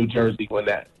lived in New Jersey when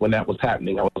that was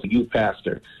happening. I was a youth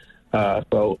pastor.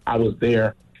 So I was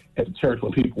there at the church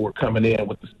when people were coming in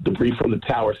with the debris from the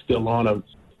tower still on them.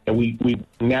 And we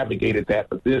navigated that.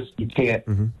 But this, you can't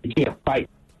fight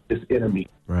this enemy.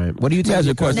 Right. What do you tell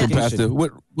your question, Pastor?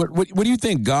 What do you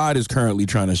think God is currently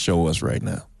trying to show us right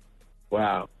now?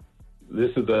 Wow.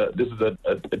 This is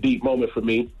a deep moment for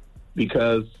me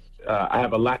because I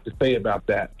have a lot to say about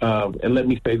that. And let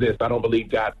me say this. I don't believe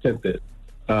God sent this.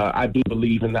 I do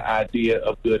believe in the idea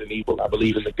of good and evil. I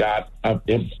believe in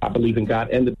I believe in God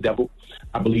and the devil.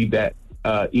 I believe that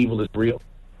evil is real.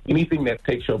 Anything that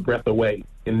takes your breath away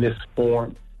in this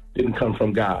form didn't come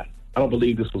from God. I don't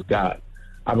believe this was God.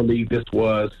 I believe this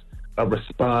was a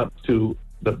response to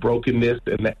the brokenness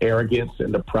and the arrogance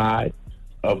and the pride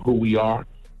of who we are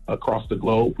across the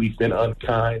globe. We've been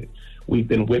unkind. We've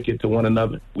been wicked to one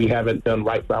another. We haven't done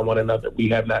right by one another. We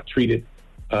have not treated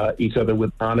each other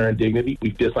with honor and dignity.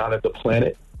 We've dishonored the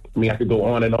planet. I mean, I could go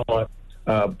on and on.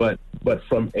 But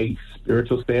from a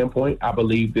spiritual standpoint, I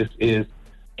believe this is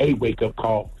a wake-up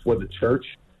call for the church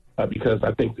because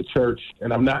I think the church,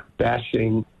 and I'm not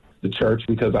bashing the church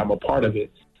because I'm a part of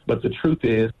it, but the truth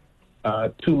is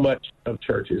too much of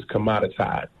church is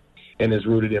commoditized and is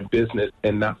rooted in business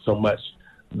and not so much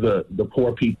the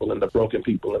poor people and the broken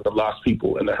people and the lost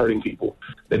people and the hurting people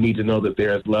that need to know that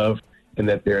there is love and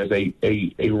that there is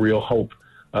a real hope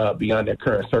beyond their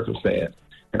current circumstance.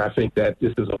 And I think that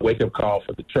this is a wake-up call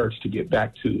for the church to get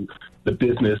back to the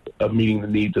business of meeting the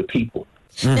needs of people.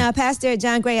 Now, Pastor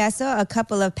John Gray, I saw a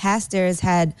couple of pastors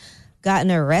had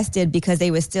gotten arrested because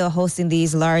they were still hosting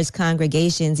these large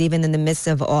congregations, even in the midst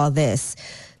of all this.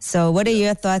 So what are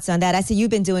your thoughts on that? I see you've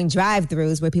been doing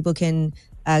drive-thrus where people can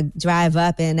drive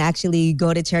up and actually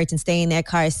go to church and stay in their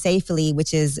cars safely,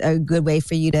 which is a good way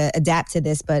for you to adapt to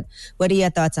this. But what are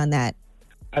your thoughts on that?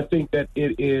 I think that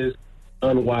it is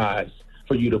unwise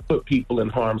for you to put people in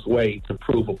harm's way to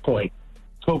prove a point.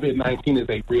 COVID-19 is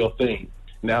a real thing.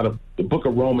 Now, the book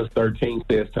of Romans 13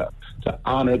 says to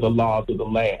honor the laws of the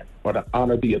land, or to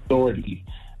honor the authorities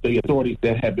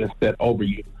that have been set over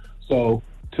you. So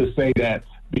to say that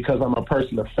because I'm a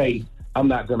person of faith, I'm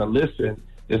not going to listen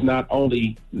is not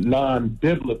only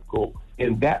non-biblical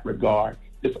in that regard,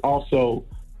 it's also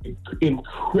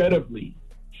incredibly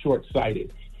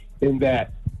short-sighted in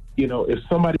that, if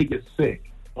somebody gets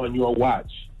sick on your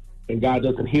watch and God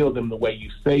doesn't heal them the way you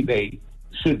say they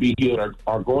should be healed or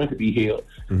are going to be healed,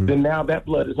 then now that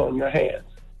blood is on your hands.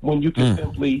 When you can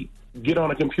simply get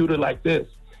on a computer like this,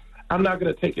 I'm not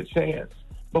going to take a chance.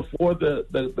 Before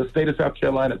the state of South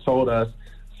Carolina told us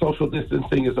social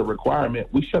distancing is a requirement,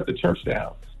 we shut the church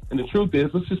down. And the truth is,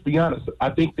 let's just be honest,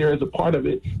 I think there is a part of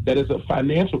it that is a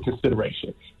financial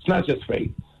consideration. It's not just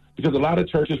faith, because a lot of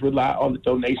churches rely on the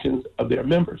donations of their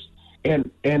members.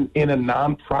 And in a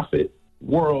nonprofit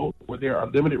world where there are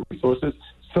limited resources,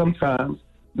 sometimes,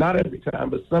 not every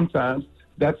time, but sometimes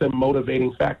that's a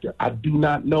motivating factor. I do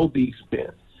not know these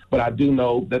men, but I do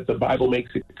know that the Bible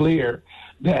makes it clear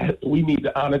that we need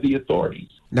to honor the authorities.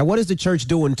 Now, what is the church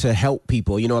doing to help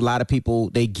people? A lot of people,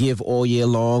 they give all year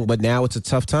long, but now it's a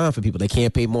tough time for people. They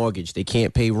can't pay mortgage. They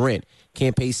can't pay rent,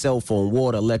 can't pay cell phone,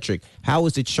 water, electric. How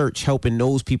is the church helping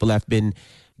those people that have been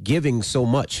giving so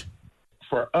much?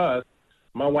 For us,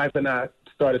 my wife and I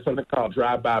started something called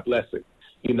Drive-By Blessing.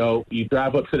 You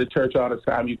drive up to the church all the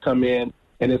time, you come in,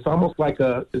 and it's almost like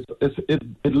it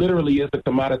literally is a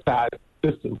commoditized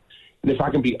system. And if I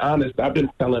can be honest, I've been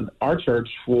telling our church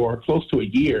for close to a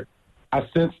year. I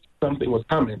sensed something was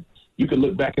coming. You could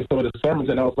look back at some of the sermons,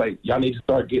 and I was like, y'all need to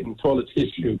start getting toilet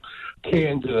tissue,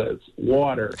 canned goods,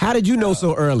 water. How did you know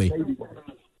so early?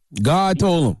 God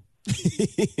told him.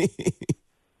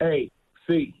 Hey,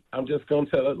 see, I'm just going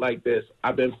to tell it like this.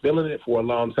 I've been feeling it for a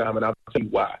long time, and I'll tell you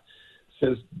why.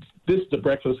 Since this is the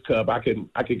Breakfast Club, I can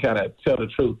kind of tell the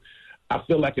truth. I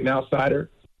feel like an outsider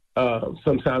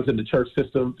sometimes in the church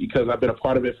system because I've been a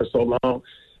part of it for so long.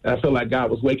 And I feel like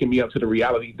God was waking me up to the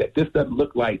reality that this doesn't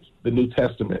look like the New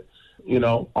Testament.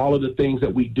 All of the things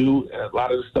that we do and a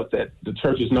lot of the stuff that the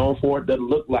church is known for doesn't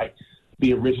look like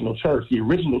the original church. The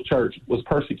original church was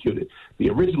persecuted. The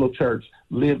original church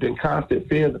lived in constant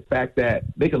fear of the fact that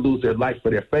they could lose their life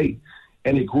for their faith.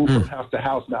 And it grew from house to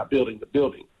house, not building to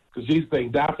building. Because Jesus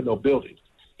didn't die for no buildings.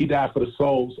 He died for the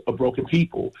souls of broken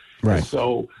people. Right. And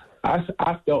so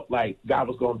I felt like God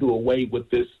was going to do away with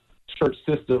this church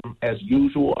system as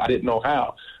usual. I didn't know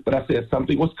how, but I said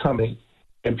something was coming,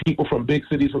 and people from big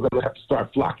cities were going to have to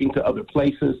start flocking to other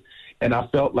places. And I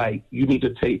felt like you need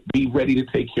to be ready to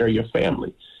take care of your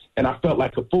family. And I felt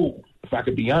like a fool, if I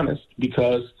could be honest,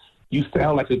 because you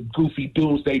sound like a goofy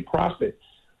doomsday prophet,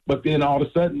 but then all of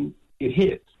a sudden it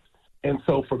hits. And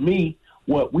so for me,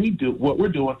 what we're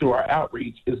doing through our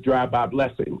outreach is Drive-By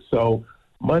Blessing. So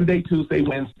Monday, Tuesday,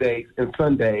 Wednesdays, and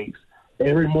Sundays,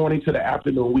 every morning to the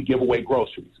afternoon, we give away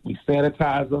groceries. We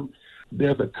sanitize them.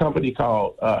 There's a company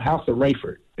called House of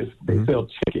Rayford. They sell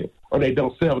chicken, or they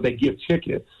don't sell, but they give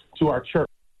chicken to our church.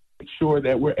 Make sure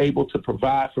that we're able to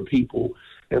provide for people.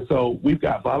 And so we've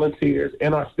got volunteers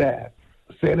and our staff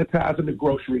sanitizing the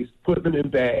groceries, putting them in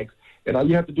bags, and all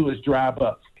you have to do is drive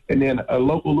up. And then a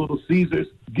local Little Caesars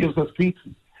gives us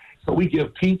pizzas. So we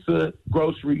give pizza,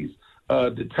 groceries,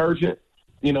 detergent,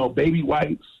 baby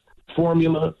wipes,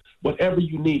 formula, whatever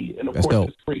you need. And of course,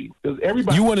 it's free.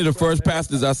 You one of the first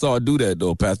pastors I saw do that,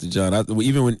 though, Pastor John.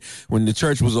 Even when the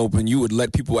church was open, you would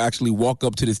let people actually walk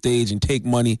up to the stage and take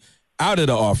money out of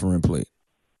the offering plate.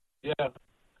 Yeah,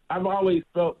 I've always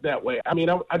felt that way. I mean,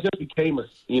 I just became a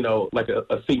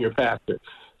senior pastor.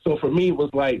 So for me, it was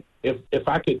like, if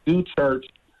I could do church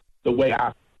the way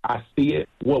I see it,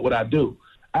 what would I do?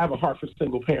 I have a heart for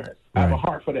single parents. I have a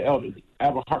heart for the elderly. I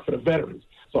have a heart for the veterans.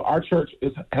 So our church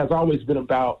has always been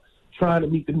about trying to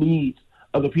meet the needs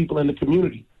of the people in the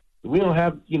community. We don't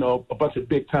have, a bunch of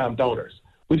big-time donors.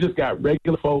 We just got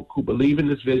regular folk who believe in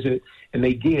this vision, and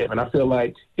they give. And I feel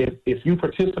like if you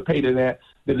participate in that,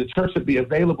 then the church should be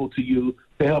available to you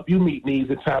to help you meet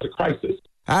needs in times of crisis.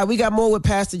 All right, we got more with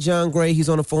Pastor John Gray. He's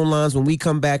on the phone lines. When we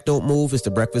come back, don't move. It's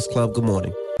the Breakfast Club. Good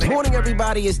morning. Good morning,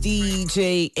 everybody. It's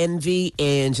DJ Envy,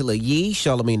 Angela Yee,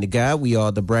 Charlamagne the God. We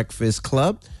are the Breakfast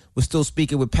Club. We're still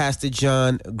speaking with Pastor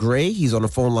John Gray. He's on the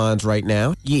phone lines right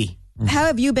now. Yee, How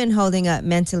have you been holding up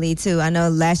mentally, too? I know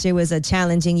last year was a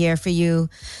challenging year for you,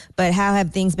 but how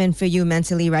have things been for you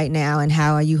mentally right now, and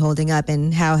how are you holding up,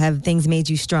 and how have things made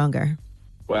you stronger?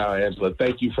 Wow, Angela,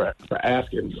 thank you for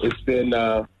asking. It's been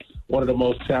one of the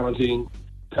most challenging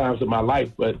times of my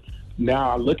life, but now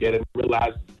I look at it and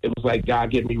realize it was like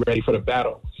God getting me ready for the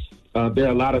battle. There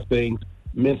are a lot of things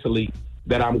mentally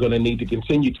that I'm going to need to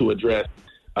continue to address.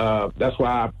 That's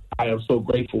why I am so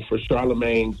grateful for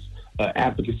Charlamagne's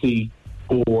advocacy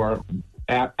for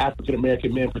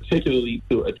African-American men, particularly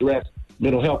to address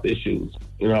mental health issues.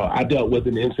 You know, I dealt with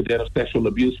an incident of sexual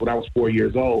abuse when I was 4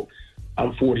 years old.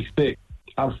 I'm 46.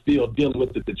 I'm still dealing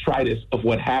with the detritus of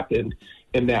what happened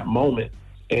in that moment.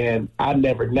 And I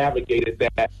never navigated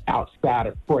that outside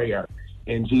of prayer,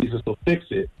 and Jesus will fix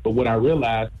it. But what I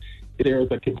realized, there is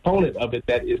a component of it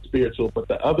that is spiritual, but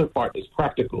the other part is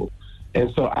practical.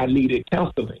 And so I needed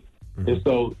counseling. And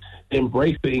so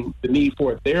embracing the need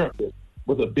for a therapist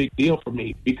was a big deal for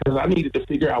me, because I needed to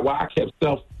figure out why I kept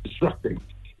self-destructing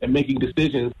and making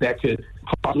decisions that could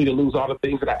cause me to lose all the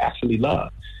things that I actually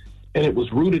love. And it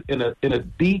was rooted in a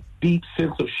deep, deep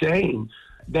sense of shame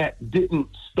that didn't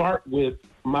start with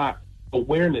my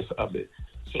awareness of it.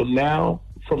 So now,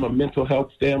 from a mental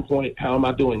health standpoint, how am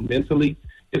I doing mentally?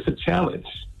 It's a challenge.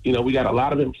 You know, we got a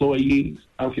lot of employees.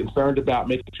 I'm concerned about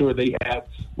making sure they have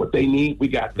what they need. We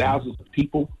got thousands of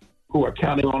people who are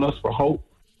counting on us for hope.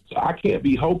 So I can't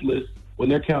be hopeless when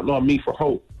they're counting on me for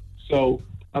hope. So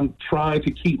I'm trying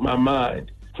to keep my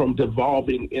mind from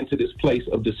devolving into this place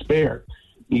of despair.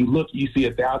 You look, you see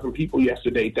 1,000 people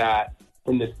yesterday died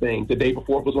from this thing. The day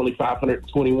before it was only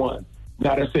 521.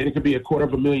 Now they're saying it could be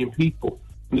 250,000 people.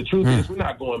 And the truth is, we're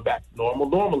not going back to normal.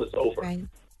 Normal is over. Right.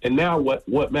 And now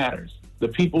what matters? The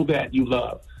people that you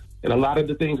love. And a lot of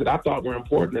the things that I thought were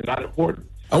important are not important.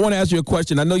 I want to ask you a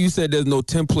question. I know you said there's no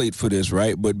template for this,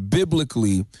 right? But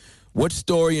biblically, what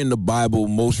story in the Bible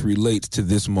most relates to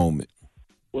this moment?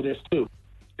 Well, there's two.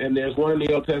 And there's one in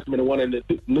the Old Testament and one in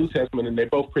the New Testament, and they're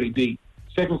both pretty deep.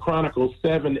 2 Chronicles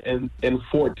 7 and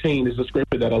 14 is a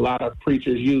scripture that a lot of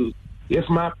preachers use. If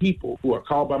my people who are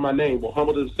called by my name will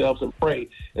humble themselves and pray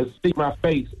and seek my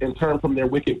face and turn from their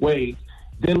wicked ways,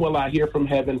 then will I hear from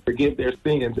heaven, forgive their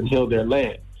sins, and heal their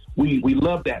land. We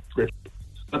love that scripture.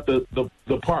 But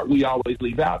the part we always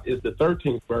leave out is the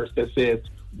 13th verse that says,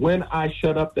 when I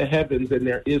shut up the heavens and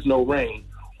there is no rain,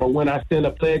 or when I send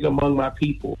a plague among my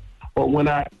people, or when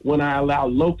I allow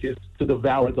locusts to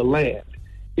devour the land,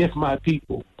 if my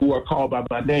people who are called by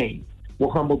my name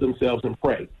will humble themselves and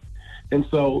pray. And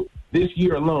so this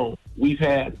year alone, we've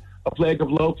had a plague of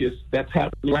locusts that's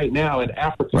happening right now in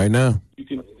Africa. Right now.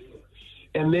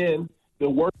 And then the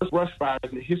worst brush fires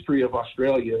in the history of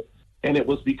Australia, and it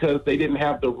was because they didn't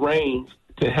have the rain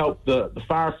to help the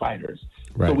firefighters.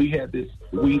 Right. So we had this.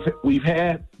 We've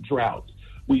had drought,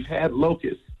 we've had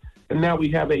locusts, and now we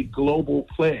have a global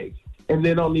plague. And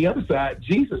then on the other side,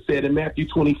 Jesus said in Matthew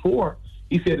 24,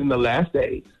 he said, in the last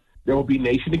days there will be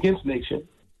nation against nation,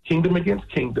 kingdom against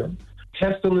kingdom,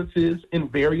 pestilences in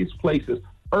various places,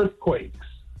 earthquakes,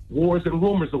 wars, and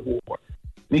rumors of war.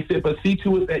 And he said, but see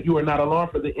to it that you are not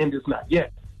alarmed, for the end is not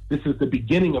yet. This is the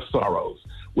beginning of sorrows,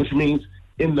 which means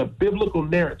in the biblical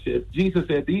narrative, Jesus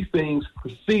said these things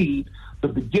precede the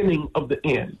beginning of the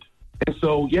end. And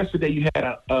so yesterday you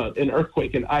had an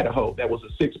earthquake in Idaho that was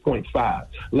a 6.5.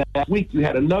 Last week you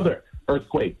had another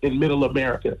earthquake in Middle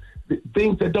America.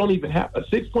 Things that don't even happen.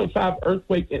 A 6.5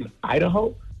 earthquake in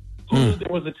Idaho? Who knew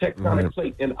there was a tectonic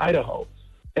plate in Idaho?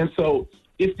 And so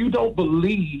if you don't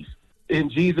believe in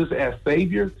Jesus as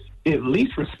Savior, at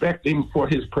least respect him for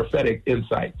his prophetic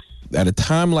insights. At a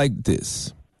time like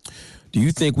this, do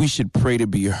you think we should pray to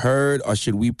be heard, or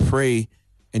should we pray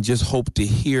and just hope to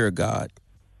hear God?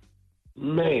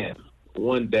 Man,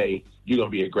 one day you're going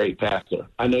to be a great pastor.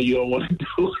 I know you don't want to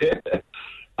do it.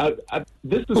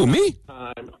 This is me?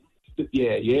 Time.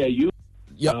 Yeah, you.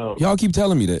 Y'all keep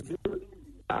telling me that.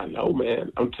 I know,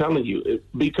 man. I'm telling you.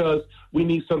 Because we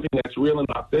need something that's real and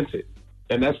authentic.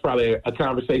 And that's probably a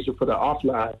conversation for the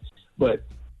offline. But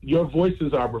your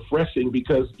voices are refreshing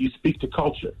because you speak to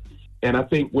culture. And I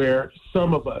think where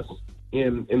some of us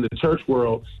in the church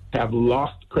world have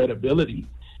lost credibility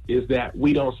is that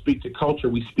we don't speak to culture,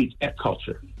 we speak at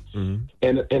culture. Mm-hmm.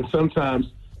 And sometimes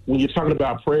when you're talking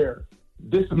about prayer,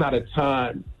 this is not a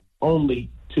time only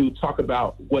to talk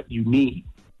about what you need.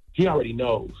 He already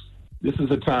knows. This is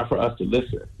a time for us to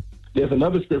listen. There's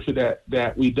another scripture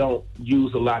that we don't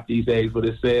use a lot these days, but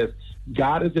it says,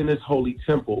 God is in his holy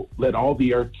temple, let all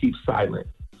the earth keep silent,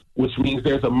 which means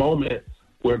there's a moment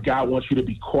where God wants you to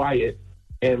be quiet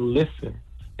and listen.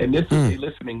 And this is a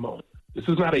listening moment. This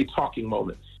is not a talking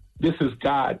moment. This is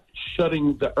God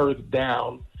shutting the earth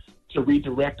down to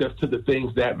redirect us to the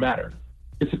things that matter.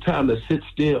 It's a time to sit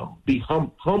still, be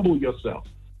humble yourself,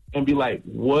 and be like,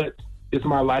 what is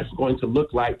my life going to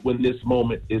look like when this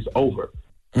moment is over?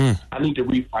 I need to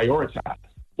reprioritize.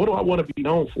 What do I want to be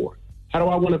known for? How do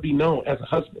I want to be known as a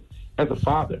husband, as a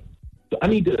father? I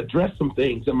need to address some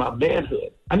things in my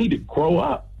manhood. I need to grow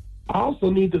up. I also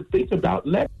need to think about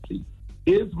legacy.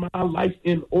 Is my life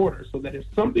in order so that if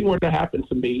something were to happen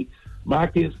to me, my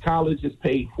kid's college is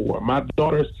paid for, my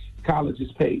daughter's college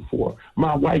is paid for,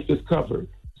 my wife is covered,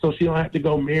 so she don't have to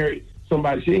go marry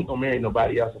somebody. She ain't gonna marry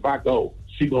nobody else. If I go,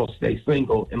 she gonna stay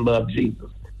single and love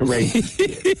Jesus. Right.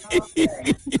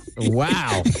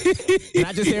 Wow. Can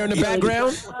I just hear in the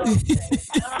background?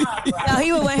 No,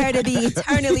 he would want her to be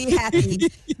eternally happy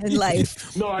in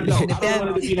life. No, I don't. I don't want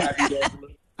her to be happy.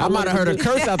 I might have heard a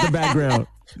curse out the background.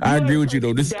 I agree with you,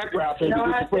 though. This I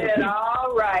said,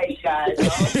 all right, guys.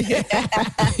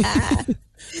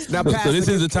 Now, so this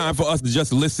is the time for us to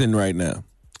just listen right now.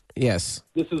 Yes.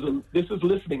 This is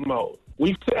listening mode.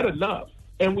 We've said enough,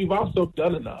 and we've also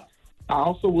done enough. I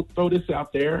also will throw this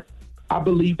out there. I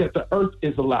believe that the earth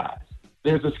is alive.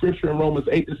 There's a scripture in Romans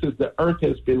 8 that says the earth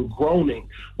has been groaning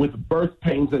with birth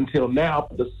pains until now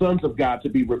for the sons of God to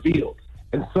be revealed.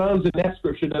 And sons in that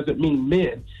scripture doesn't mean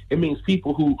men. It means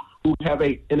people who have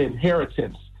an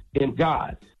inheritance in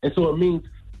God. And so it means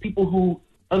people who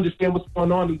understand what's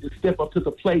going on need to step up to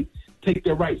the plate, take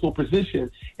their rightful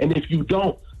position. And if you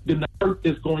don't, then the earth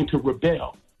is going to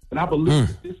rebel. And I believe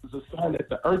that this is a sign that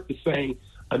the earth is saying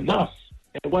enough.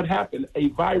 And what happened? A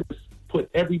virus put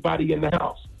everybody in the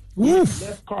house.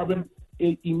 Less carbon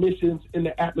emissions in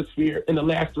the atmosphere in the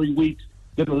last 3 weeks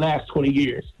than the last 20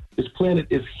 years. This planet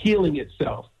is healing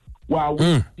itself while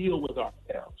we deal with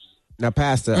ourselves. Now,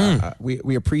 Pastor,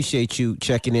 we appreciate you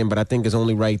checking in, but I think it's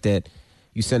only right that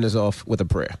you send us off with a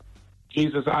prayer.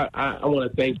 Jesus, I want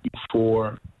to thank you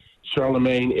for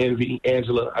Charlamagne, Envy,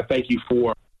 Angela. I thank you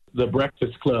for the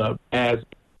Breakfast Club as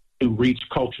to reach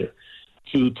culture,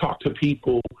 to talk to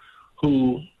people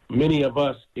who many of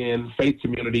us in faith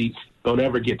communities don't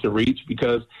ever get to reach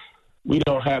because we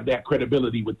don't have that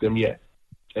credibility with them yet.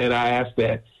 And I ask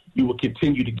that you will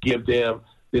continue to give them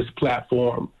this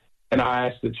platform, and I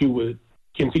ask that you would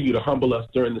continue to humble us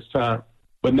during this time.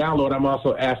 But now, Lord, I'm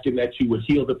also asking that you would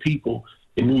heal the people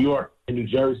in New York, in New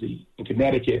Jersey, in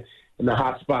Connecticut, in the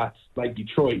hot spots like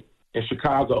Detroit and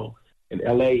Chicago and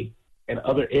L.A. and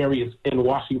other areas in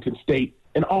Washington State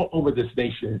and all over this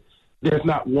nation. There's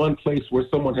not one place where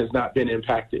someone has not been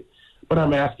impacted. But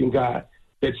I'm asking, God,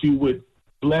 that you would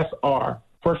bless our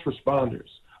first responders,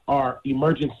 our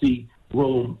emergency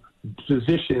room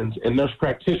physicians and nurse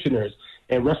practitioners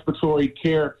and respiratory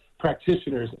care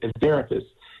practitioners and therapists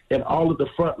and all of the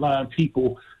frontline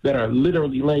people that are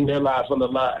literally laying their lives on the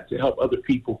line to help other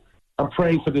people. I'm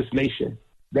praying for this nation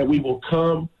that we will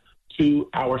come to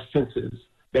our senses,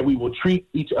 that we will treat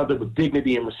each other with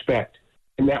dignity and respect,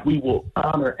 and that we will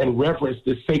honor and reverence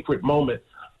this sacred moment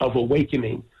of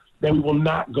awakening, that we will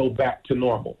not go back to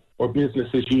normal or business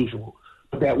as usual,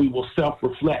 but that we will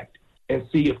self-reflect and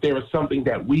see if there is something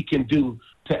that we can do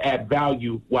to add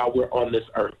value while we're on this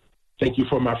earth. Thank you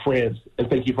for my friends, and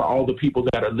thank you for all the people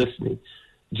that are listening.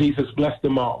 Jesus, bless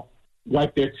them all.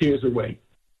 Wipe their tears away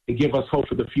and give us hope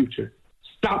for the future.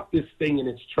 Stop this thing in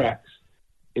its tracks.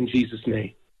 In Jesus'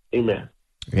 name, amen.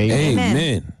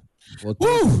 Amen. Well,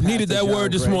 woo! Needed that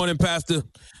word this morning, Pastor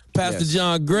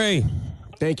John Gray.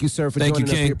 Thank you, sir, for Thank joining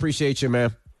you, us. King. We appreciate you,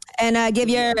 man. And give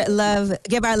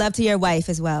our love to your wife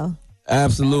as well.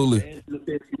 Absolutely. Love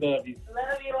you. Love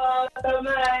you all so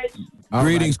much.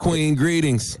 Greetings, Queen.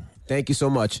 Greetings. Thank you so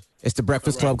much. It's the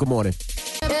Breakfast Club. Good morning.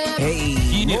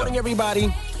 Hey, morning,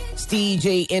 everybody. It's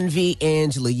DJ Envy,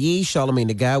 Angela Yee, Charlamagne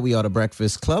the Guy. We are the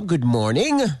Breakfast Club. Good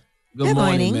morning. Good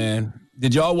morning, man.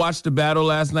 Did y'all watch the battle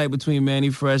last night between Manny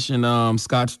Fresh and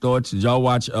Scott Storch? Did y'all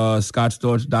watch Scott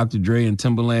Storch, Dr. Dre, and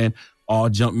Timberland all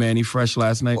jump Manny Fresh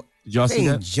last night? Did y'all see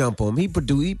that? Jump him. He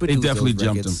produced They definitely those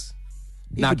jumped records. him.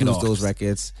 He Knock it produced off. those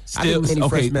records. I Still, think Manny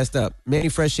okay. Fresh messed up. Manny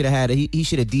Fresh should have had he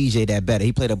should have DJ'd that better.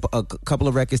 He played a couple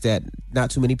of records that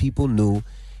not too many people knew.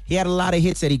 He had a lot of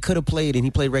hits that he could have played, and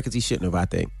he played records he shouldn't have, I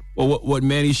think. Well, what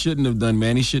Manny shouldn't have done,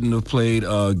 Manny shouldn't have played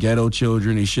Ghetto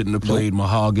Children. He shouldn't have played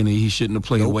Mahogany. He shouldn't have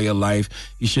played Way of Life.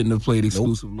 He shouldn't have played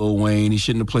Exclusive Lil Wayne. He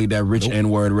shouldn't have played that Rich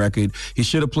N-Word record. He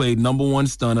should have played Number One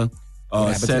Stunner,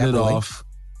 Set It Off.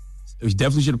 He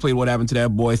definitely should have played What Happened to That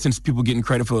Boy. Since people getting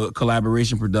credit for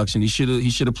collaboration production, he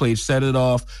should have played Set It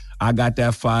Off, I Got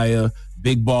That Fire,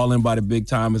 Big Ballin' by the Big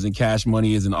Timers, and Cash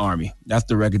Money is an Army. That's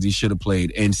the records he should have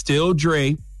played. And still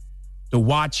Dre, The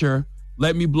Watcher,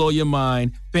 Let Me Blow Your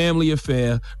Mind, Family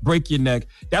Affair, Break Your Neck.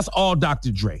 That's all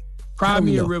Dr. Dre. Cry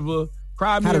Me a River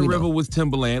was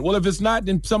Timberland. Well, if it's not,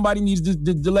 then somebody needs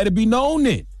to let it be known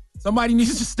then. Somebody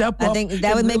needs to step up. I think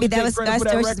that was Scott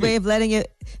Storch's way of letting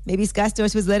it. Maybe Scott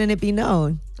Storch was letting it be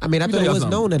known. I mean, I thought it was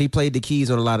known that he played the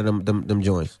keys on a lot of them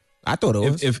joints. I thought it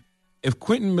was. If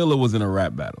Quentin Miller was in a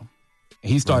rap battle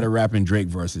and he started rapping Drake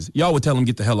verses, y'all would tell him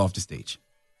get the hell off the stage,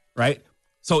 right?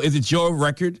 So is it your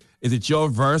record? Is it your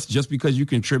verse just because you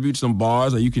contribute some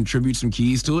bars or you contribute some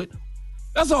keys to it?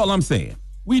 That's all I'm saying.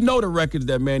 We know the records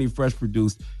that Mannie Fresh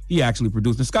produced, he actually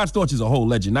produced. And Scott Storch is a whole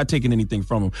legend, not taking anything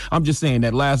from him. I'm just saying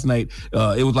that last night,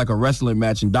 it was like a wrestling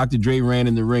match, and Dr. Dre ran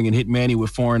in the ring and hit Mannie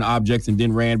with foreign objects and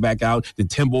then ran back out. Then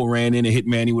Timbo ran in and hit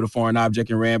Mannie with a foreign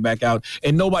object and ran back out.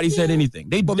 And nobody said anything.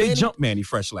 They jumped Mannie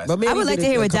Fresh last night. I would like to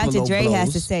hear what Dr. Dre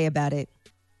has to say about it.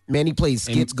 Mannie played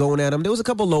skits going at him. There was a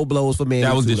couple low blows for Mannie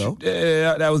that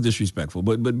was disrespectful.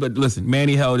 But listen,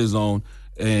 Mannie held his own.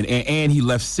 And he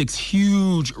left 6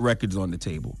 huge records on the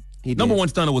table. Number One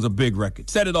Stunner was a big record.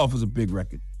 Set It Off was a big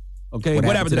record. Okay?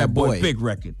 What happened to that boy? Big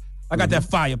record. I got that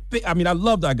fire. I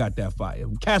loved I Got That Fire.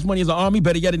 Cash Money is an Army,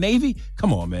 better yet a Navy.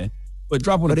 Come on, man. But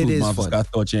drop on the food bomb for Scott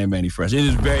Storch and Mannie Fresh. It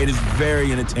is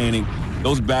very entertaining.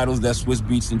 Those battles that Swiss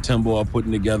Beats and Timbo are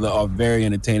putting together are very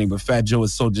entertaining. But Fat Joe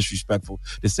is so disrespectful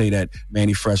to say that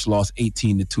Mannie Fresh lost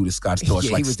 18-2 to Scott Storch.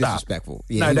 Yeah, he was disrespectful.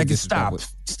 Yeah,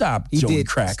 Stop, Joey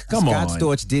Crack. Come on. Scott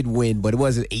Storch did win, but it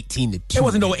wasn't 18-2. It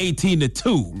wasn't no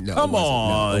 18-2. No, Come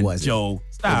on, it wasn't. Joe.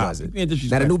 Stop. It wasn't.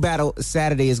 Now the new battle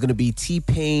Saturday is going to be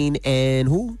T-Pain and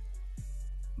who?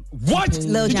 What? Did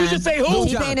you just say who?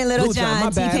 T-Pain and Lil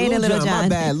Jon. T-Pain and Lil Jon. My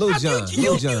bad, Lil Jon.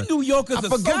 You New Yorkers I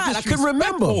forgot. I couldn't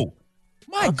remember.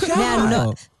 My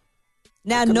God.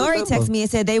 Now Nori texted me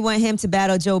and said they want him to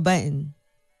battle Joe Budden.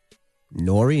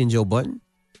 Nori and Joe Budden?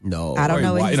 No. I don't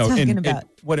know what he's talking about.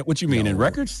 What you mean, in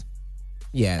records?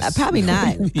 Yes. Probably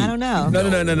not. I don't know.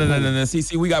 No.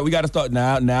 See, we got to start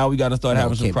now. We got to start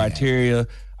having some criteria.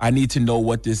 I need to know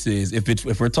what this is.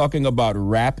 If we're talking about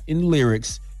rap and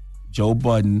lyrics, Joe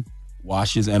Budden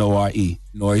washes Nore.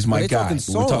 Nori's my guy.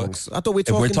 I thought we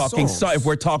were talking songs. If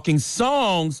we're talking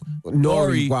songs,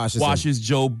 Nori washes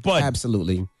Joe Budden.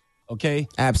 Absolutely. Okay?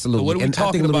 Absolutely. So what are we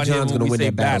talking about? I think Lil Jon's going to win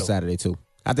that battle Saturday, too.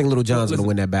 I think Lil Jon's going to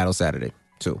win that battle Saturday,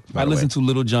 too. I listen to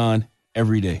Lil Jon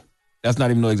every day. That's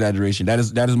not even no exaggeration. That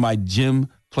is my gym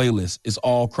playlist. It's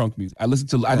all crunk music. I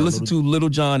listen to Lil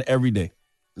Jon every day.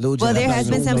 Well, there has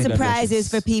been some surprises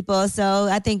for people, so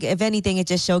I think if anything, it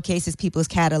just showcases people's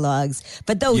catalogs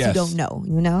for those who don't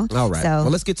know. All right. Well,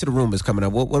 let's get to the rumors coming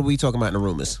up. What are we talking about in the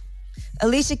rumors?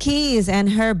 Alicia Keys and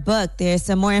her book. There's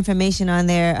some more information on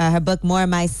there. Her book, More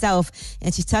Myself,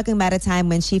 and she's talking about a time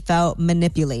when she felt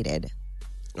manipulated.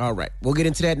 All right. We'll get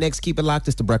into that next. Keep it locked.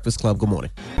 It's The Breakfast Club. Good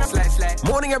morning.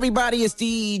 Morning, everybody. It's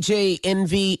DJ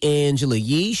NV, Angela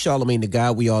Yee, Charlamagne the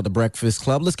God. We are The Breakfast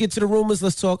Club. Let's get to the rumors.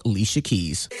 Let's talk Alicia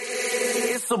Keys.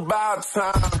 It's about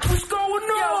time. What's going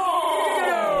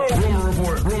on?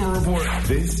 Rumor report.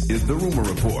 This is The Rumor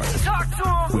Report. Talk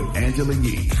to him. With Angela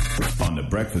Yee on The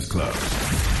Breakfast Club.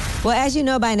 Well, as you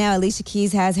know by now, Alicia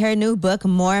Keys has her new book,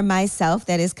 More Myself,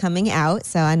 that is coming out.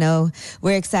 So I know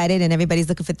we're excited and everybody's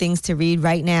looking for things to read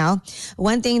right now.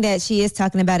 One thing that she is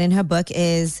talking about in her book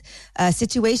is a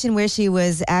situation where she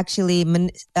was actually,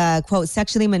 quote,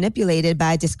 sexually manipulated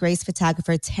by disgraced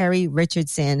photographer Terry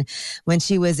Richardson. When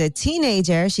she was a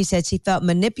teenager, she said she felt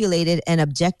manipulated and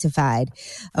objectified.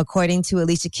 According to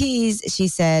Alicia Keys, she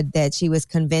said that she was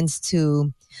convinced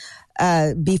to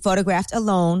be photographed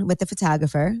alone with the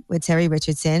photographer, with Terry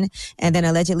Richardson. And then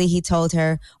allegedly he told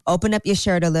her, open up your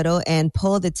shirt a little and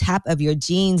pull the top of your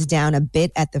jeans down a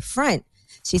bit at the front.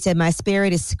 She said, my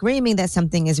spirit is screaming that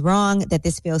something is wrong, that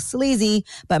this feels sleazy,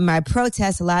 but my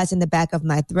protest lies in the back of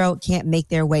my throat, can't make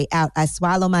their way out. I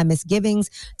swallow my misgivings,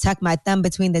 tuck my thumb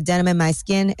between the denim in my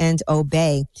skin, and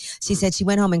obey. She said she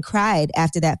went home and cried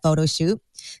after that photo shoot.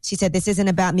 She said, this isn't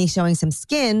about me showing some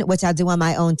skin, which I'll do on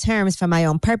my own terms for my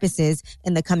own purposes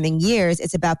in the coming years.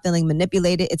 It's about feeling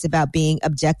manipulated. It's about being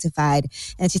objectified.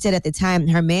 And she said at the time,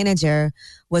 her manager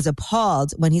was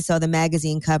appalled when he saw the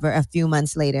magazine cover a few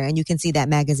months later. And you can see that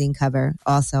magazine cover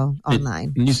also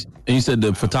online. And you said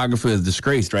the photographer is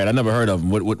disgraced, right? I never heard of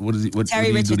him. What is he? What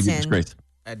Terry did he do to get Richardson. disgraced?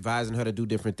 Advising her to do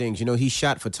different things. You know, he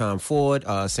shot for Tom Ford,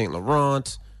 St.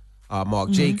 Laurent, Marc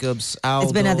Jacobs, Aldo,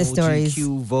 it's been other stories.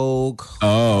 GQ, Vogue.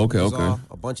 Oh, okay.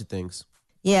 A bunch of things.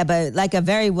 Yeah, but like a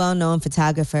very well-known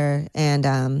photographer.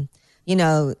 And, you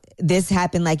know, this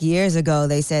happened like years ago.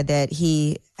 They said that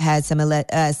he had some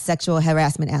sexual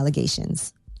harassment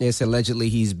allegations. Yes, allegedly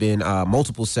he's been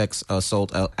multiple sex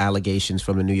assault allegations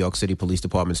from the New York City Police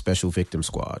Department Special Victim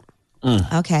Squad.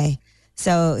 Okay.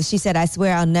 So she said, I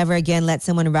swear I'll never again let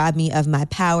someone rob me of my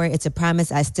power. It's a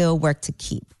promise I still work to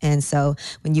keep. And so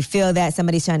when you feel that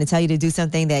somebody's trying to tell you to do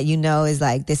something that you know is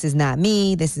like, this is not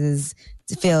me,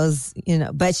 feels,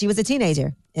 but she was a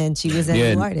teenager and she was a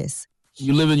new artist.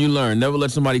 You live and you learn. Never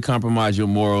let somebody compromise your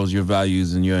morals, your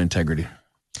values, and your integrity.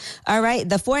 All right.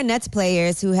 The 4 Nets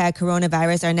players who had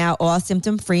coronavirus are now all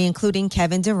symptom-free, including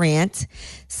Kevin Durant.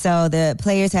 So the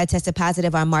players had tested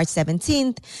positive on March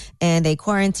 17th, and they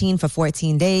quarantined for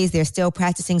 14 days. They're still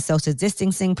practicing social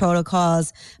distancing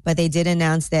protocols, but they did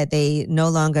announce that they no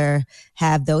longer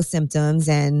have those symptoms,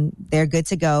 and they're good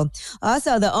to go.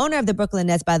 Also, the owner of the Brooklyn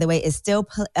Nets, by the way, is still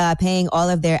paying all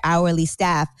of their hourly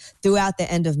staff throughout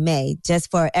the end of May, just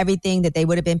for everything that they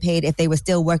would have been paid if they were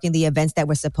still working the events that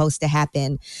were supposed to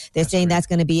happen. They're saying that's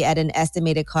going to be at an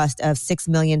estimated cost of $6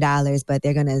 million, but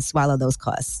they're going to swallow those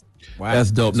costs. Wow.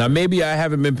 That's dope. Now, maybe I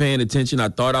haven't been paying attention. I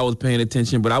thought I was paying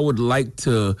attention, but I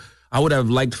would have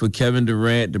liked for Kevin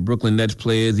Durant, the Brooklyn Nets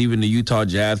players, even the Utah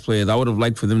Jazz players, I would have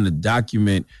liked for them to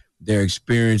document their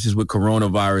experiences with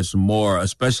coronavirus more,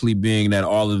 especially being that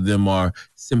all of them are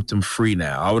symptom-free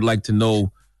now. I would like to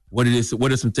know what it is.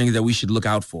 What are some things that we should look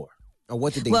out for?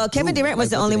 What did they do? Kevin Durant was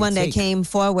the only one that came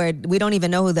forward. We don't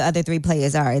even know who the other 3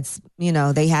 players are. It's,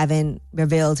 they haven't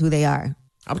revealed who they are.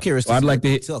 I'm curious to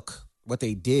see what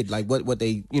they did, like what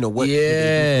they, what did they do for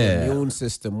the immune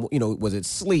system? Was it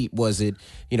sleep? Was it,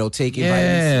 taking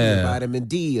vitamin C, vitamin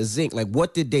D, or zinc? Like,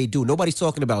 what did they do? Nobody's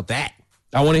talking about that.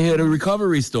 I want to hear the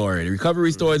recovery story. The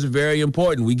recovery stories are very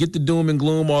important. We get the doom and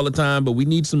gloom all the time, but we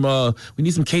need some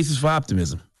cases for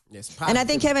optimism. Yes, and I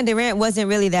think Kevin Durant wasn't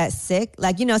really that sick.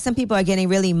 Like, some people are getting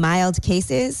really mild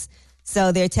cases,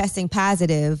 so they're testing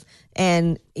positive.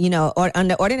 And, or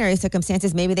under ordinary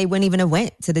circumstances, maybe they wouldn't even have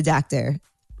went to the doctor.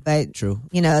 But, true.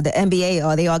 The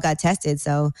NBA, they all got tested.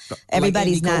 So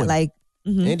everybody's not like.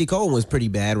 Mm-hmm. Andy Cohen was pretty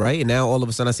bad, right? And now all of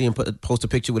a sudden I see him post a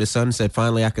picture with his son and said,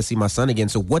 finally I can see my son again.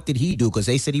 So what did he do? Because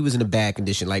they said he was in a bad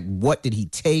condition. Like, what did he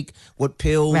take? What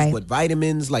pills? Right. What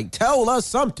vitamins? Like, tell us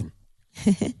something.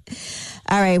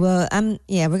 All right. Well,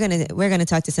 we're gonna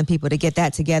talk to some people to get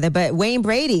that together. But Wayne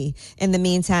Brady, in the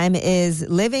meantime, is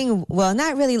living. Well,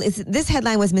 not really. This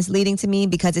headline was misleading to me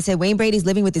because it said Wayne Brady's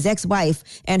living with his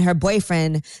ex-wife and her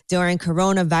boyfriend during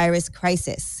coronavirus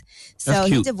crisis. So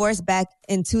he divorced back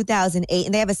in 2008,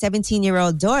 and they have a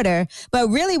 17-year-old daughter. But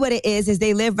really, what it is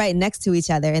they live right next to each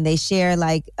other, and they share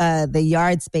like the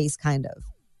yard space, kind of.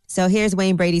 So here's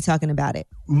Wayne Brady talking about it.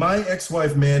 My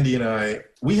ex-wife, Mandy, and I,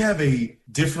 we have a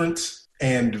different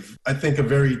and I think a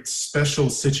very special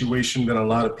situation than a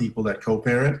lot of people that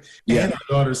co-parent. Yeah. And our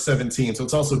daughter's 17, so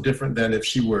it's also different than if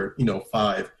she were,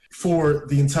 5. For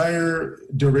the entire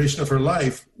duration of her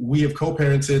life, we have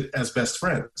co-parented as best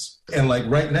friends. And like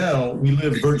right now, we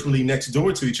live virtually next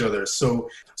door to each other. So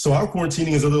our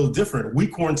quarantining is a little different. We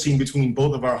quarantine between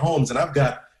both of our homes, and I've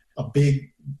got a big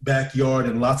backyard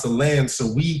and lots of land,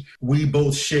 so we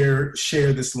both share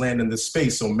this land and this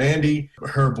space. So Mandy,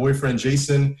 her boyfriend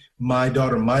Jason, my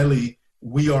daughter Miley,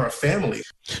 we are a family.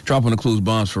 Dropping the clues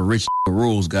bombs for rich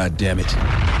rules, God damn it.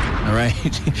 All right,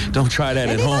 don't try that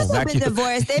at home.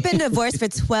 They've been divorced for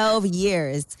 12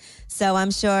 years, so I'm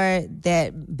sure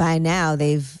that by now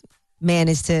they've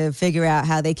managed to figure out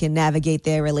how they can navigate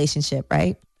their relationship,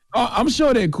 right? I'm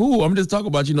sure they're cool. I'm just talking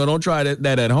about, don't try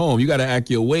that at home. You got to act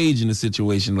your wage in a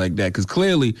situation like that, because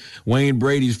clearly Wayne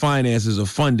Brady's finances are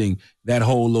funding that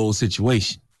whole little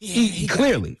situation. He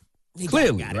clearly,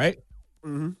 right?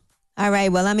 Mm-hmm. All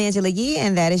right. Well, I'm Angela Yee,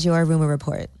 and that is your rumor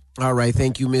report. All right.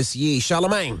 Thank you, Miss Yee.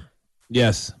 Charlamagne.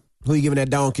 Yes. Who you giving that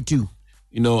donkey to?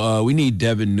 We need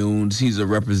Devin Nunes. He's a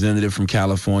representative from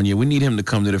California. We need him to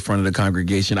come to the front of the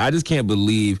congregation. I just can't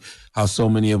believe how so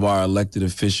many of our elected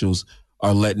officials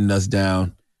are letting us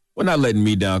down. Well, not letting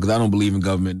me down, because I don't believe in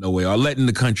government, no way. Are letting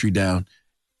the country down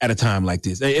at a time like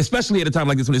this, especially at a time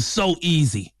like this when it's so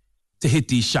easy to hit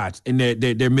these shots and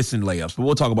they're missing layups. But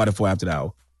we'll talk about it after the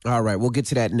hour. All right, we'll get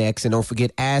to that next. And don't forget,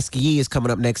 Ask Yee is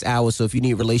coming up next hour. So if you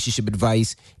need relationship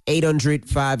advice,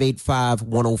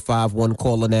 800-585-1051.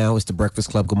 Caller now. It's The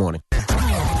Breakfast Club. Good morning.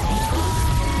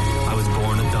 I was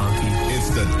born a donkey. It's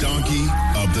the donkey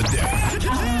of the day.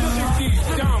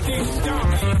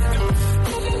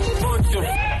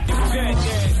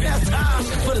 That's time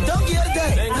for the donkey of the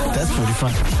day. That's pretty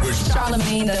fun.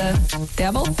 Charlamagne the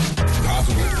devil?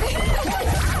 Possible.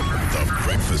 The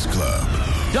Breakfast Club.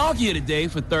 Donkey of the day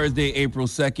for Thursday, April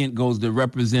 2nd goes to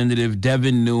Representative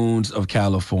Devin Nunes of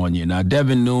California. Now,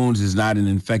 Devin Nunes is not an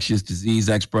infectious disease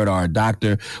expert or a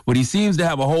doctor, but he seems to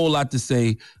have a whole lot to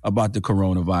say about the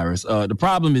coronavirus. The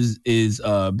problem is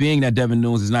being that Devin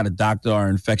Nunes is not a doctor or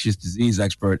infectious disease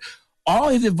expert, all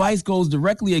his advice goes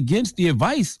directly against the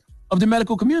advice of the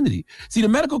medical community. See, the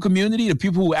medical community, the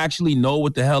people who actually know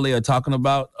what the hell they are talking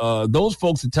about, those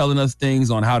folks are telling us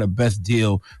things on how to best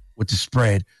deal with the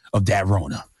spread of that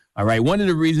Rona. All right. One of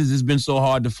the reasons it's been so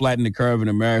hard to flatten the curve in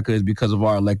America is because of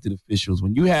our elected officials.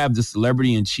 When you have the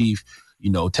celebrity in chief,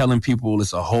 telling people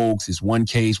it's a hoax, it's one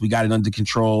case, we got it under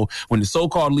control. When the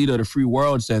so-called leader of the free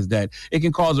world says that, it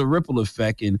can cause a ripple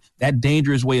effect. And that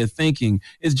dangerous way of thinking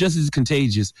is just as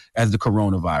contagious as the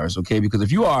coronavirus, okay? Because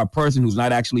if you are a person who's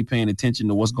not actually paying attention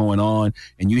to what's going on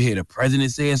and you hear the president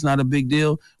say it's not a big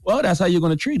deal, well, that's how you're going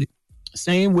to treat it.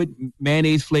 Same with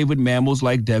mayonnaise-flavored mammals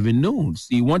like Devin Nunes.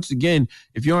 See, once again,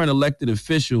 if you're an elected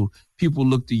official, people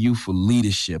look to you for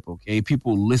leadership, okay?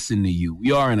 People listen to you.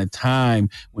 We are in a time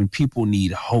when people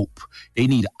need hope. They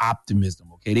need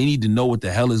optimism, okay? They need to know what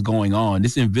the hell is going on.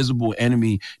 This invisible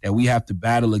enemy that we have to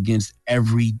battle against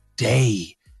every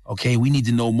day. Okay, we need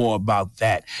to know more about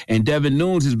that. And Devin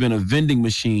Nunes has been a vending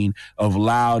machine of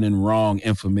loud and wrong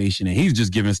information, and he's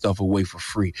just giving stuff away for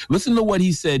free. Listen to what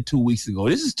he said 2 weeks ago.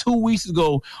 This is 2 weeks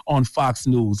ago on Fox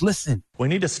News. Listen. We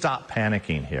need to stop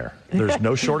panicking here. There's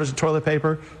no shortage of toilet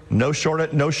paper, no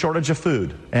shortage of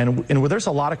food. And there's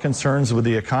a lot of concerns with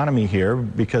the economy here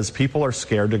because people are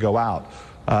scared to go out.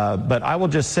 But I will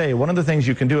just say, one of the things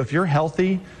you can do if you're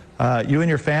healthy, you and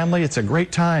your family, it's a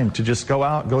great time to just go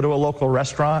out, go to a local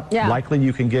restaurant. Yeah. Likely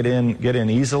you can get in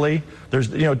easily.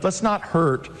 Let's not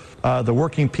hurt the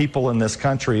working people in this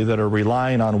country that are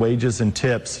relying on wages and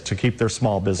tips to keep their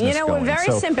small business going. We're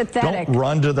very sympathetic.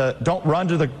 Don't run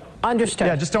to the Understood.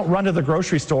 Yeah, just don't run to the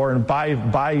grocery store and buy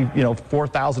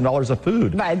 $4,000 of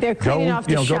food. Right, they're cleaning off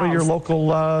the shelves. Go to your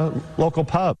local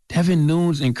pub. Devin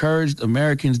Nunes encouraged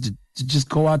Americans to just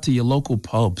go out to your local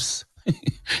pubs.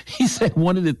 He said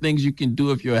one of the things you can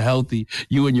do if you're healthy,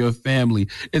 you and your family,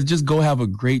 is just go have a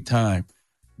great time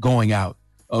going out.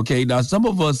 Okay, now some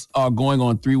of us are going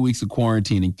on 3 weeks of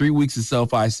quarantining, 3 weeks of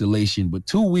self-isolation. But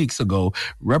 2 weeks ago,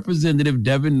 Representative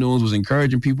Devin Nunes was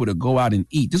encouraging people to go out and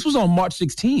eat. This was on March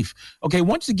 16th. Okay,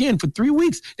 once again, for 3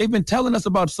 weeks, they've been telling us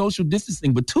about social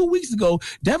distancing. But 2 weeks ago,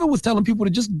 Devin was telling people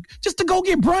to just to go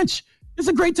get brunch. It's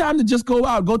a great time to just go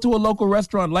out, go to a local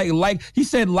restaurant. Like he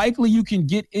said, likely you can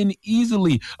get in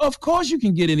easily. Of course you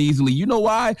can get in easily. You know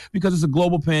why? Because it's a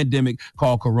global pandemic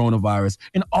called coronavirus.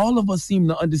 And all of us seem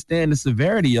to understand the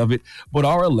severity of it, but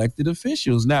our elected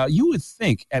officials. Now, you would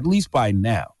think, at least by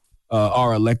now,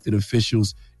 our elected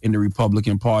officials in the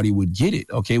Republican Party would get it.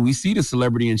 Okay, we see the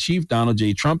celebrity in chief, Donald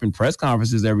J. Trump, in press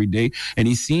conferences every day, and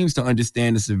he seems to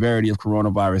understand the severity of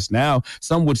coronavirus now.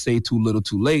 Some would say too little,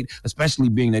 too late, especially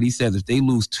being that he says if they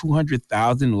lose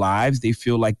 200,000 lives, they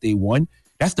feel like they won.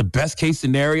 That's the best case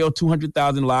scenario,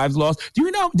 200,000 lives lost. Do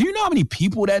you know how many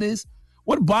people that is?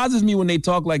 What bothers me when they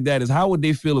talk like that is how would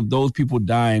they feel if those people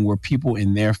dying were people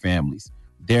in their families,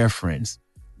 their friends?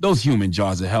 Those human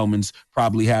jars of Hellmann's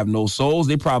probably have no souls.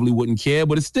 They probably wouldn't care,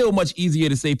 but it's still much easier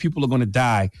to say people are going to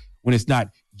die when it's not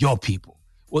your people.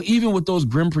 Well, even with those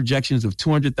grim projections of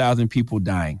 200,000 people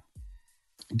dying,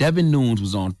 Devin Nunes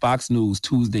was on Fox News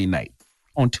Tuesday night.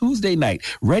 On Tuesday night,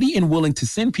 ready and willing to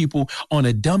send people on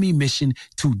a dummy mission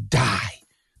to die.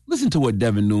 Listen to what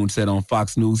Devin Nunes said on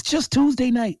Fox News just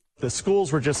Tuesday night. The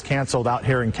schools were just canceled out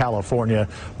here in California,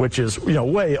 which is,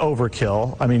 way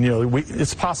overkill. I mean,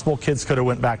 it's possible kids could have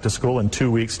went back to school in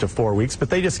 2 weeks to 4 weeks, but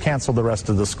they just canceled the rest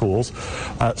of the schools.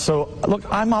 So, look,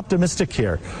 I'm optimistic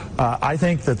here. I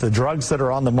think that the drugs that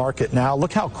are on the market now,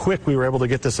 look how quick we were able to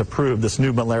get this approved, this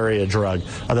new malaria drug.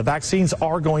 The vaccines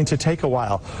are going to take a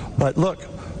while, but look,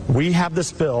 we have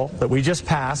this bill that we just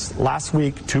passed last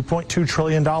week, $2.2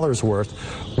 trillion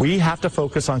worth. We have to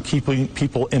focus on keeping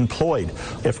people employed.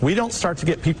 If we don't start to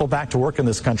get people back to work in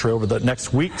this country over the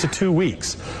next week to 2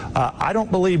 weeks, I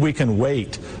don't believe we can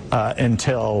wait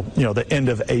until the end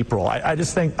of April. I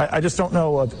just don't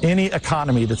know of any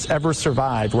economy that's ever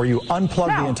survived where you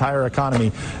unplug the entire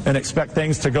economy and expect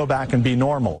things to go back and be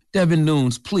normal. Devin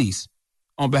Nunes, please,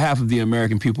 on behalf of the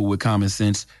American people with common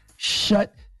sense,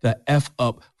 shut the F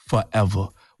up forever.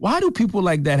 Why do people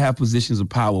like that have positions of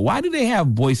power? Why do they have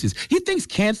voices? He thinks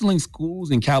canceling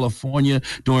schools in California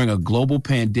during a global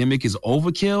pandemic is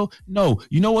overkill? No.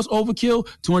 You know what's overkill?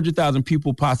 200,000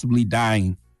 people possibly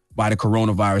dying by the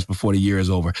coronavirus before the year is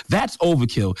over. That's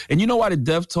overkill. And you know why the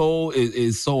death toll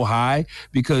is so high?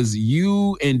 Because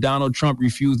you and Donald Trump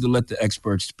refuse to let the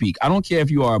experts speak. I don't care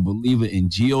if you are a believer in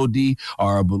GOD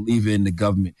or a believer in the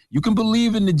government. You can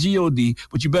believe in the GOD,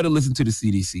 but you better listen to the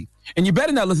CDC. And you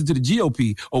better not listen to the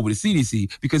GOP over the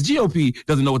CDC because GOP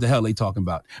doesn't know what the hell they're talking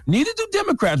about. Neither do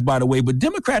Democrats, by the way, but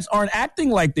Democrats aren't acting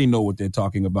like they know what they're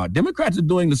talking about. Democrats are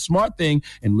doing the smart thing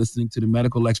and listening to the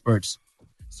medical experts.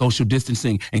 social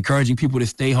distancing, encouraging people to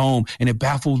stay home. And it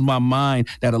baffles my mind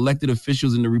that elected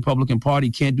officials in the Republican Party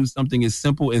can't do something as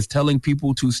simple as telling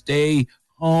people to stay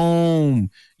home.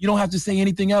 You don't have to say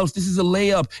anything else. This is a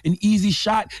layup, an easy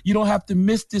shot. You don't have to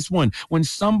miss this one. When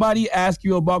somebody asks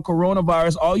you about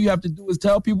coronavirus, all you have to do is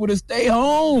tell people to stay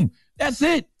home. That's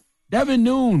it. Devin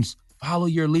Nunes, follow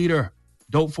your leader.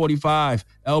 Dope 45,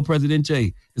 El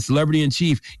Presidente, the celebrity in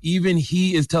chief. Even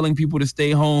he is telling people to stay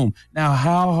home. Now,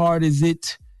 how hard is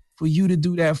it for you to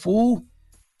do that, fool?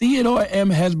 Theodore M.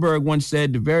 Hesburgh once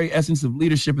said, the very essence of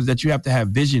leadership is that you have to have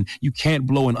vision. You can't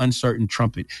blow an uncertain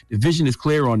trumpet. The vision is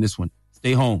clear on this one.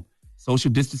 Stay home.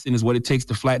 Social distancing is what it takes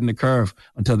to flatten the curve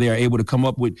until they are able to come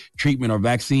up with treatment or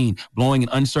vaccine. Blowing an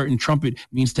uncertain trumpet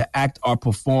means to act or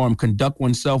perform, conduct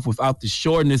oneself without the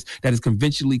sureness that is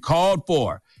conventionally called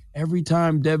for. Every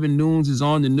time Devin Nunes is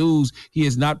on the news, he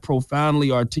is not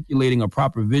profoundly articulating a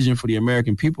proper vision for the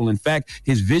American people. In fact,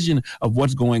 his vision of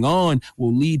what's going on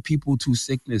will lead people to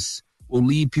sickness, will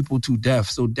lead people to death.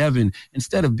 So, Devin,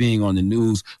 instead of being on the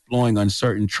news, blowing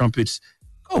uncertain trumpets,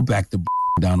 go back to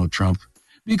Donald Trump.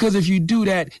 Because if you do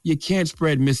that, you can't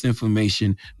spread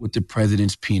misinformation with the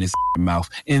president's penis mouth.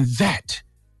 And that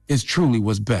is truly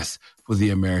what's best for the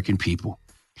American people.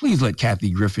 Please let Kathy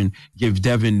Griffin give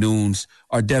Devin Nunes,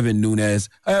 or Devin Nunes,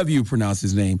 however you pronounce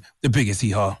his name, the biggest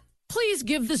hee-haw. Please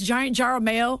give this giant jar of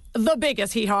mayo the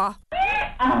biggest hee-haw.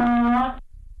 Now,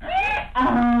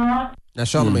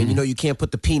 Charlamagne, you know you can't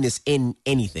put the penis in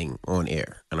anything on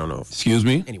air. I don't know. Excuse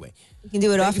me? Anyway. You can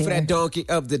do it off Thank you for here. that donkey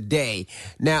of the day.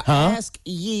 Now, Ask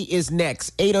Yee is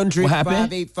next.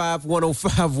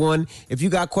 800-585-1051. If you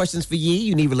got questions for Yee,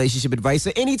 you need relationship advice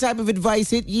or any type of advice,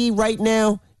 hit Yee right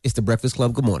now. It's The Breakfast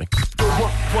Club. Good morning.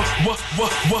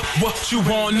 What you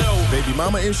want to know? Baby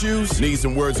mama issues? Need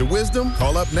some words of wisdom?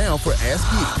 Call up now for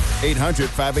Ask Yee.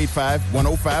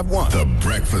 800-585-1051. The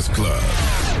Breakfast Club.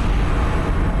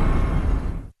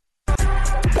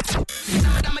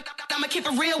 I'ma keep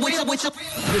it real with you.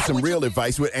 Get some real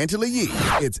advice with Angela Yee.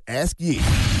 It's Ask Yee.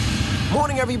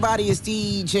 Morning, everybody. It's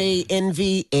DJ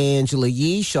Envy, Angela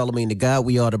Yee, Charlamagne the God.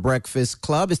 We are The Breakfast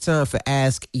Club. It's time for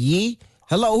Ask Yee.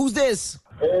 Hello, who's this?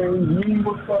 Hey, Yee,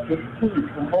 what's up? It's Keith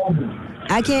from Holden.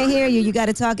 I can't hear you. You got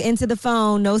to talk into the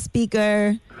phone. No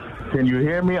speaker. Can you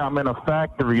hear me? I'm in a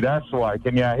factory. That's why.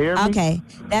 Can y'all hear me? Okay.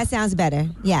 That sounds better.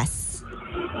 Yes.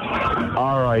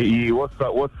 All right, Yee. What's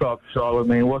up? What's up,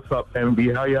 Charlamagne? What's up,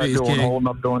 MB? How y'all doing holding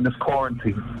up during this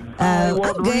quarantine? I'm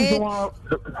the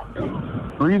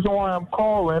reason why I'm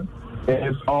calling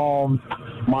is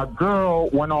my girl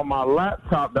went on my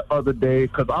laptop the other day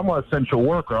because I'm an essential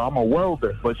worker. I'm a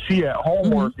welder, but she at home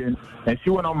working, and she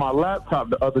went on my laptop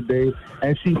the other day,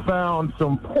 and she found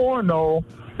some porno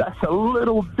that's a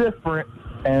little different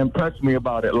and pressed me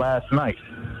about it last night.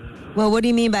 Well, what do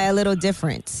you mean by a little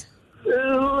different? It's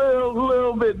a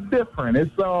little bit different.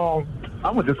 It's I'm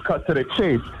gonna just cut to the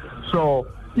chase. So,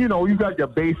 you know, you got your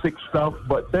basic stuff,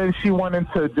 but then she went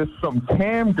into just some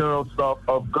cam girl stuff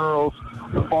of girls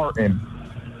farting.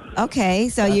 Okay,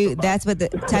 so that's what the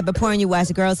type of porn you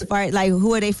watch, girls fart. Like,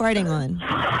 who are they farting on?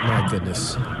 My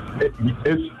goodness.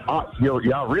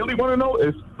 Y'all really want to know?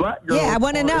 It's black girls. Yeah, I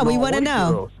want to know. We want to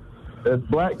know. It's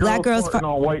black girls farting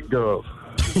on white girls.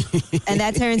 And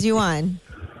that turns you on?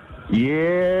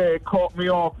 Yeah, it caught me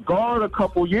off guard a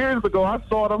couple years ago. I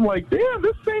saw it. I'm like, damn,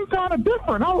 this thing kind of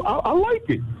different. I like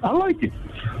it. I like it.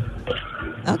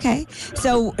 Okay.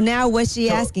 So now what's she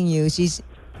asking you? She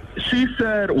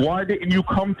said, why didn't you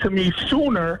come to me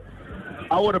sooner?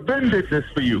 I would have been did this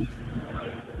for you.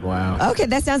 Wow. Okay,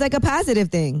 that sounds like a positive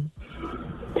thing.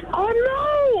 I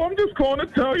know. I'm just going to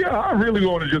tell you. I really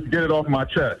want to just get it off my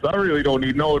chest. I really don't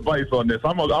need no advice on this.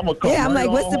 I'm a Yeah, I'm like,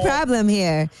 what's the problem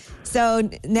here? So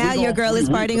now your girl is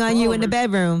farting on you in the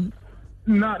bedroom.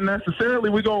 Not necessarily.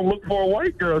 We're going to look for a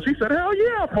white girl. She said, hell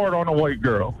yeah, I fart on a white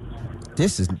girl.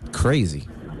 This is crazy.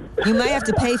 You might have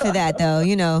to pay for that, though,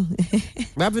 you know.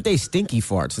 What if they stinky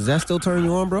farts? Does that still turn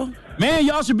you on, bro? Man,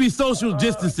 y'all should be social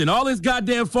distancing. All this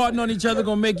goddamn farting on each other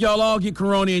gonna make y'all all get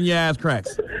corona in your ass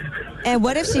cracks. And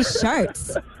what if she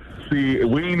sharts? See,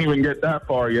 we ain't even get that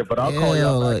far yet, but I'll call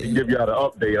y'all back and give y'all the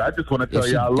update. I just want to tell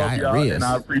y'all I love y'all, and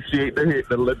I appreciate the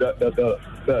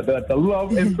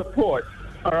love and support.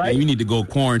 All right. Yeah, you need to go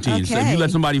quarantine. Okay. So if you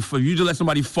just let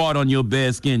somebody fart on your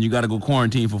bare skin, you got to go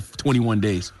quarantine for 21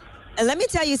 days. And let me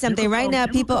tell you something. Right now,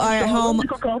 people are at home.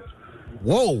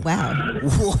 Whoa. Wow.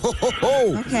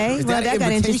 Whoa. Okay. Is Well, that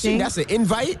got interesting. That's an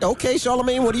invite. Okay,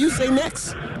 Charlamagne, what do you say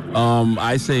next?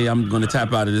 I say I'm going to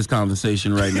tap out of this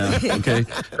conversation right now, okay?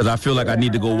 Because I feel like I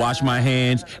need to go wash my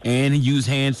hands and use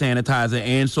hand sanitizer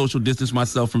and social distance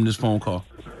myself from this phone call.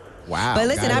 Wow. But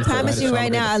listen, I promise you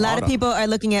right now, a lot of people are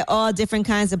looking at all different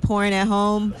kinds of porn at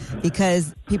home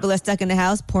because people are stuck in the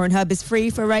house. Pornhub is free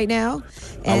for right now.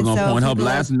 I was on Pornhub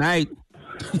last night.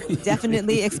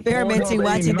 Definitely experimenting,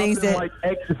 watching things that like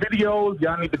X videos.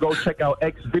 Y'all need to go check out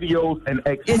X videos and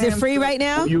X. Is it free right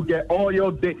now? You get all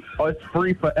your it's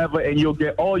free forever, and you'll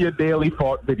get all your daily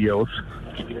fart videos.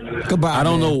 Goodbye. I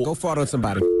don't know. Go fart on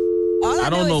somebody. All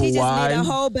I don't know is he know just why. made a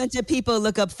whole bunch of people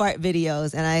look up fart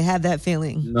videos, and I have that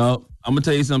feeling. No, I'm gonna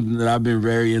tell you something that I've been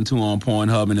very into on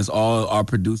Pornhub, and it's all our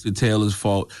producer Taylor's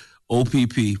fault.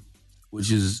 OPP,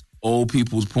 which is old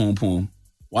people's poom poom.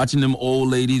 Watching them old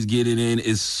ladies get it in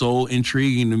is so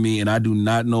intriguing to me, and I do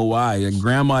not know why. Like,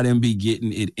 grandma them be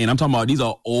getting it in. I'm talking about these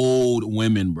are old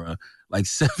women, bro. Like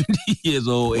 70 years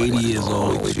old, 80 years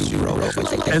old.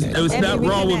 It's not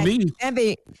wrong with me.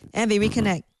 Envy,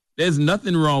 reconnect. There's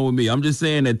nothing wrong with me. I'm just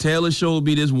saying that Taylor showed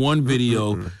me this one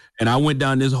video, and I went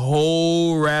down this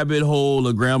whole rabbit hole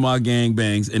of grandma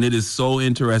gangbangs, and it is so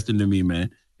interesting to me,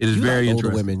 man. It is very like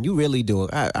interesting. Older women, you really do.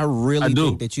 I really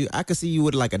think that I could see you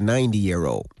with like a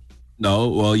 90-year-old. No,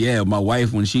 well, yeah, my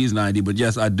wife when she's 90, but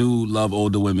yes, I do love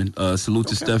older women. Salute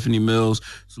to Stephanie Mills,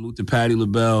 salute to Patti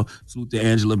LaBelle, salute to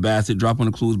Angela Bassett. Drop on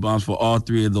the clues bombs for all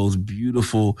three of those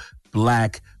beautiful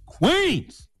black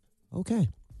queens. Okay.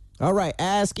 All right,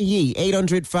 Ask Ye,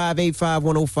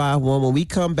 800-585-1051. When we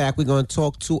come back, we're going to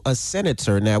talk to a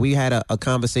senator. Now, we had a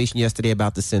conversation yesterday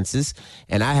about the census,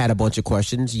 and I had a bunch of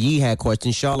questions. Ye had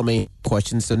questions, Charlamagne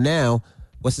questions. So now,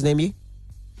 what's his name, Ye?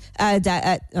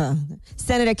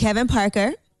 Senator Kevin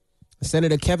Parker.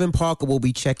 Senator Kevin Parker will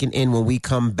be checking in when we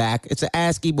come back. It's an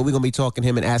Ask Ye, but we're going to be talking to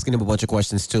him and asking him a bunch of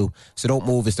questions, too. So don't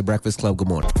move. It's The Breakfast Club. Good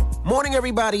morning. Morning,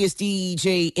 everybody. It's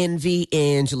DJ NV,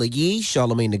 Angela Yee,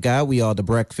 Charlamagne the Guy. We are The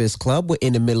Breakfast Club. We're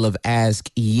in the middle of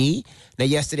Ask Ye. Now,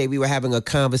 yesterday we were having a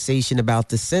conversation about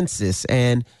the census,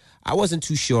 and I wasn't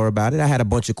too sure about it. I had a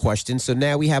bunch of questions. So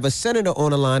now we have a senator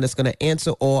on the line that's going to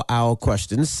answer all our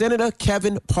questions. Senator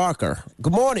Kevin Parker.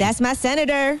 Good morning. That's my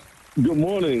senator. Good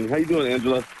morning. How you doing,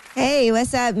 Angela? Hey,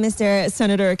 what's up, Mr.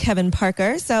 Senator Kevin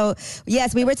Parker? So,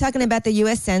 yes, we were talking about the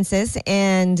U.S. Census,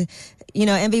 and, you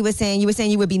know, Envy was saying,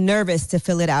 you would be nervous to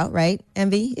fill it out, right,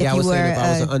 Envy? Yeah, I was saying if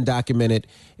I was an undocumented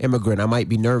immigrant, I might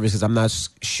be nervous because I'm not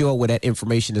sure where that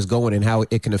information is going and how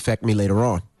it can affect me later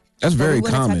on. That's very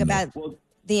common. We want to talk about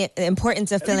the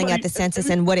importance of filling out the census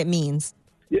and what it means.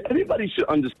 Yeah, everybody should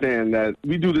understand that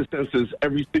we do the census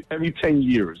every 10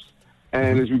 years,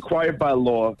 and it's required by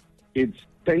law. It's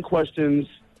 10 questions.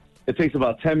 It takes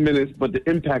about 10 minutes, but the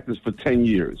impact is for 10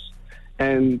 years.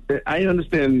 And I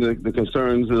understand the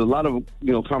concerns. There's a lot of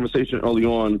conversation early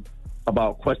on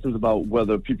about questions about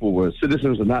whether people were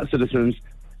citizens or not citizens.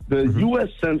 The U.S.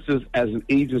 Census as an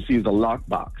agency is a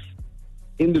lockbox.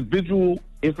 Individual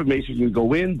information can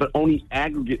go in, but only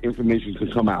aggregate information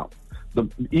can come out.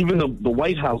 Even the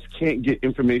White House can't get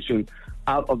information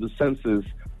out of the census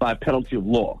by penalty of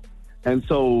law. And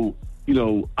so,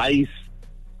 ICE,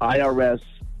 IRS,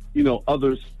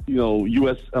 others,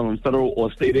 U.S. Federal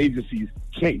or state agencies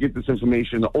can't get this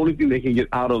information. The only thing they can get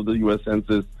out of the U.S.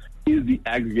 Census is the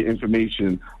aggregate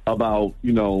information about,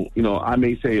 I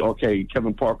may say, okay,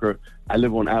 Kevin Parker, I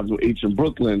live on Avenue H in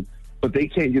Brooklyn, but they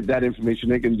can't get that information.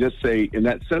 They can just say in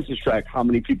that census tract, how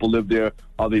many people live there?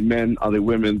 Are they men? Are they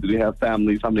women? Do they have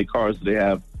families? How many cars do they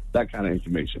have? That kind of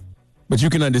information. But you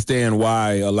can understand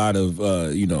why a lot of,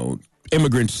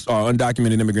 immigrants or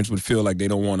undocumented immigrants would feel like they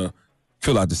don't want to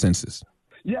fill out the census.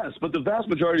 Yes, but the vast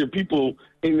majority of people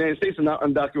in the United States are not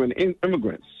undocumented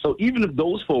immigrants. So even if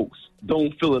those folks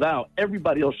don't fill it out,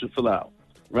 everybody else should fill it out,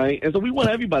 right? And so we want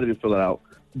everybody to fill it out.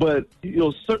 But,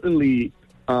 certainly,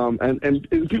 and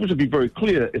people should be very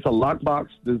clear, it's a lockbox.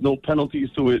 There's no penalties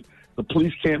to it. The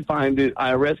police can't find it.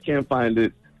 IRS can't find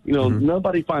it.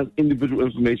 Nobody finds individual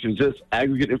information, just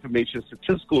aggregate information,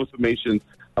 statistical information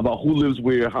about who lives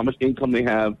where, how much income they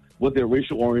have, what their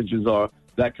racial origins are,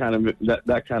 that kind of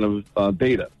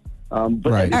data. But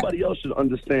everybody else should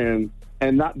understand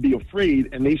and not be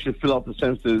afraid, and they should fill out the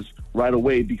census right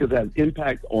away because it has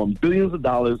impact on billions of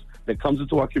dollars that comes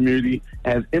into our community,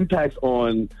 has impacts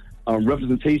on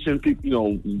representation.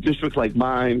 Districts like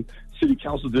mine, city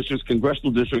council districts,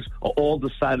 congressional districts are all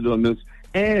decided on this,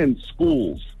 and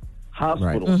schools,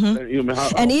 hospitals,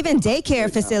 and even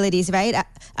daycare facilities, right?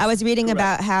 I was reading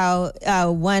about how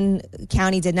one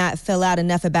county did not fill out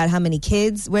enough about how many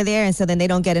kids were there, and so then they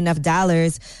don't get enough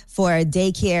dollars for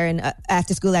daycare and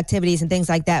after-school activities and things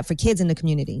like that for kids in the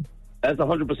community. That's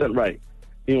 100% right.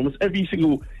 Almost every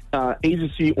single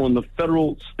agency on the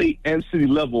federal, state, and city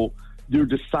level, they're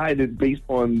decided based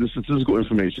on the statistical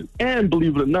information. And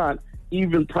believe it or not,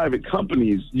 even private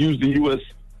companies use the U.S.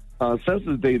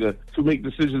 census data to make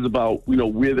decisions about,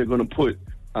 where they're going to put,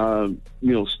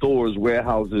 stores,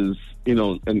 warehouses,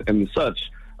 and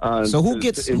such. So who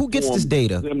gets this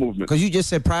data? Because you just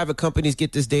said private companies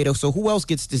get this data. So who else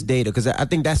gets this data? Because I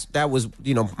think that was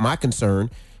my concern.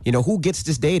 Who gets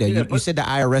this data? Yeah, you said the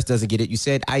IRS doesn't get it. You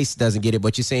said ICE doesn't get it.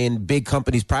 But you're saying big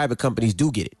companies, private companies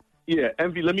do get it. Yeah,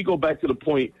 Envy, let me go back to the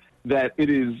point that it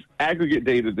is aggregate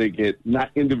data they get,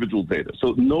 not individual data.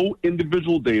 So no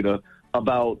individual data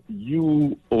about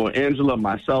you or Angela,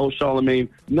 myself, Charlamagne.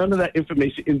 None of that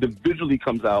information individually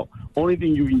comes out. Only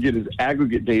thing you can get is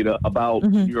aggregate data about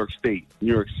New York State,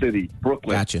 New York City,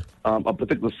 Brooklyn, a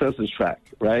particular census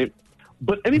tract, right?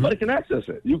 But anybody can access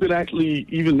it. You can actually,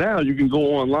 even now, you can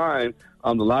go online.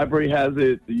 The library has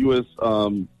it, the U.S.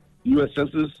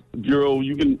 Census Bureau.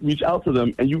 You can reach out to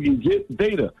them, and you can get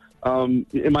data.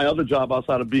 In my other job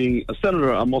outside of being a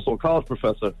senator, I'm also a college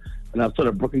professor, and I've taught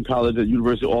at Brooklyn College at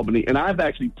University of Albany, and I've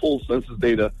actually pulled census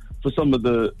data for some of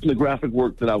the ethnographic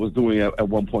work that I was doing at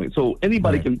one point. So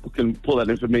anybody can pull that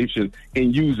information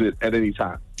and use it at any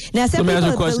time. Now, some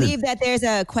people believe that there's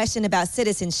a question about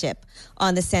citizenship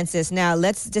on the census. Now,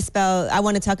 let's dispel. I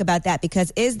want to talk about that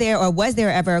because was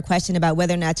there ever a question about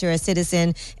whether or not you're a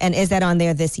citizen, and is that on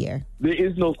there this year? There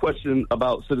is no question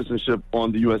about citizenship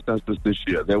on the U.S. Census this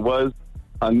year. There was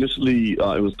initially,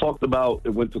 it was talked about, it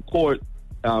went to court.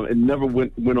 It never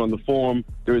went on the form.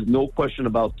 There is no question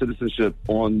about citizenship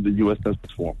on the U.S. Census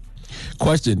form.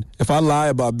 Question: if I lie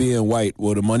about being white,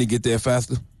 will the money get there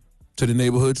faster to the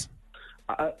neighborhoods?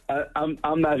 I'm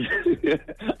not.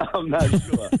 I'm not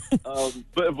sure.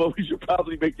 But we should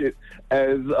probably make it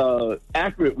as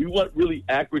accurate. We want really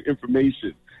accurate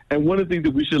information. And one of the things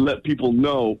that we should let people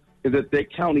know is that they're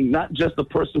counting not just the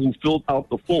person who filled out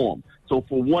the form. So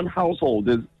for one household,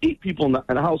 there's 8 people in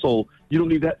a household. You don't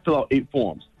need to fill out 8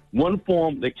 forms. One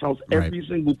form that counts every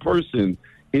single person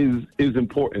is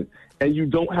important. And you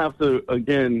don't have to,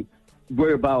 again,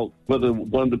 worry about whether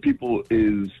one of the people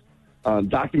is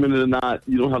documented or not.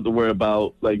 You don't have to worry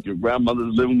about, like, your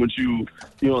grandmother's living with you.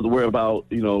 You don't have to worry about,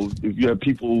 if you have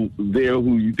people there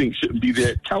who you think shouldn't be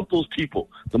there. Count those people.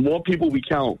 The more people we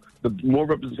count, the more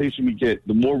representation we get,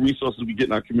 the more resources we get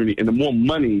in our community, and the more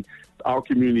money our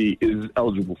community is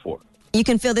eligible for. You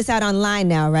can fill this out online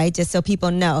now, right? Just so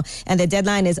people know. And the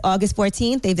deadline is August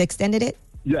 14th. They've extended it?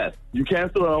 Yes. You can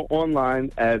fill it out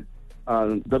online at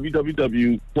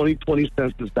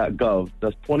www.2020census.gov.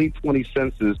 That's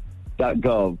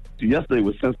 2020census.gov. So yesterday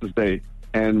was Census Day,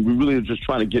 and we really are just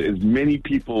trying to get as many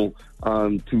people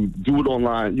to do it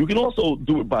online. You can also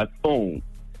do it by phone.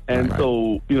 And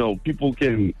so, people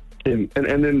can and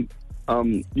then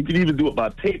you can even do it by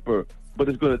paper, but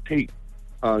it's going to take,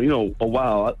 a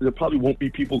while. There probably won't be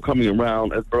people coming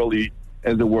around as early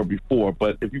as there were before.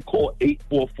 But if you call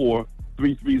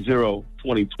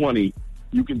 844-330-2020,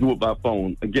 you can do it by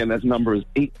phone. Again, that number is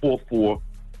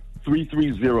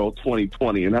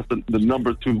 844-330-2020, and that's the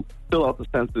number to fill out the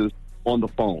census on the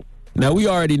phone. Now, we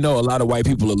already know a lot of white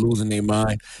people are losing their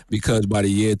mind because by the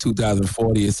year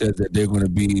 2040, it says that they're going to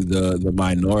be the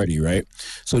minority, right?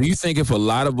 So do you think if a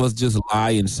lot of us just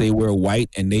lie and say we're white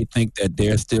and they think that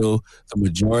they're still the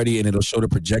majority and it'll show the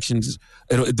projections,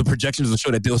 the projections will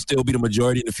show that they'll still be the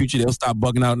majority in the future, they'll stop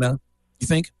bugging out now? You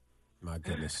think? My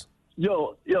goodness.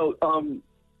 Yo,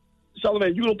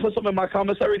 Charlamagne, you gonna put something in my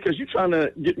commissary because you're trying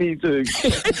to get me to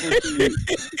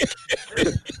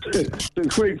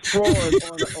create fraud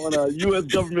on a U.S.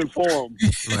 government form.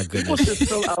 My goodness. People should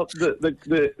fill out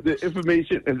the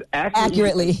information as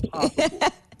accurately as possible.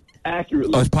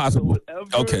 Accurately. Oh, it's possible.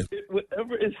 So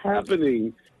whatever is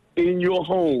happening in your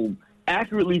home,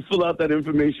 accurately fill out that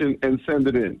information and send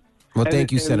it in. Well,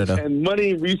 thank you, Senator. And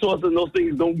money, resources, and those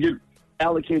things don't get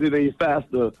allocated any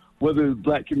faster, whether it's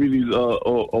black communities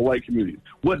or white communities.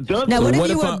 What if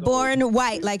you were born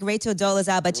white, like Rachel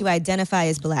Dolezal, but you identify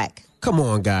as black? Come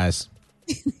on, guys.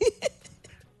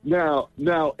 Now,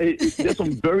 there's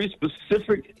some very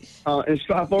specific, and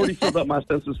I've already filled out my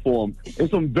census form.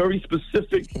 There's some very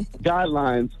specific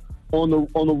guidelines on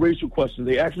the racial question.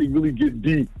 They actually really get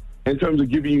deep in terms of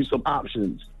giving you some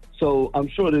options. So I'm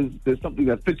sure there's something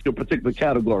that fits your particular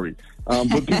category.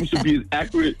 But people should be as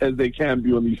accurate as they can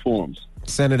be on these forms.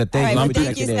 Senator, thank you.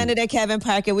 Thank you, Senator Kevin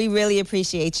Parker. We really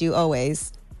appreciate you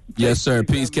always. Yes, sir.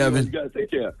 Peace, Kevin. You guys take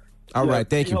care. All right,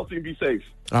 thank you. Be healthy and be safe.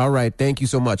 All right, thank you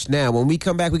so much. Now, when we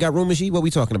come back, we got Rumor Sheet. What are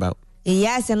we talking about?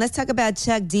 Yes, and let's talk about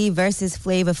Chuck D versus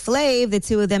Flavor Flav. The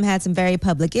two of them had some very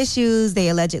public issues. They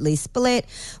allegedly split.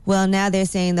 Well, now they're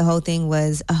saying the whole thing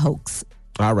was a hoax.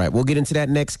 All right, we'll get into that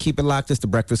next. Keep it locked. It's The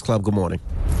Breakfast Club. Good morning.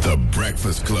 The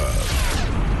Breakfast Club.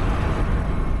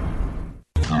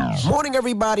 Morning,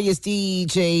 everybody. It's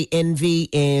DJ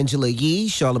NV, Angela Yee,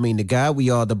 Charlamagne the Guy. We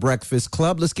are the Breakfast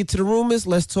Club. Let's get to the rumors.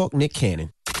 Let's talk Nick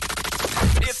Cannon.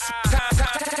 It's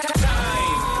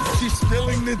time. She's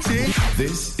spilling the tea.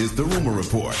 This is the Rumor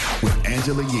Report with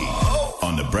Angela Yee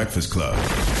on the Breakfast Club.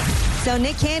 So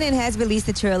Nick Cannon has released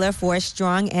the trailer for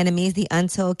Strong Enemies, The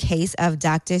Untold Case of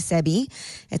Dr. Sebi.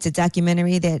 It's a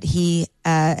documentary that he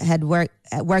had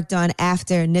worked on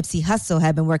after Nipsey Hussle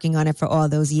had been working on it for all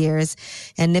those years.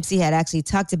 And Nipsey had actually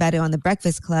talked about it on the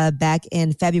Breakfast Club back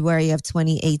in February of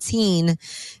 2018.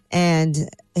 And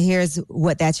here's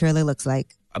what that trailer looks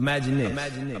like. Imagine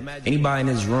this. Anybody in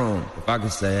this room, if I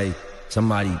could say, hey,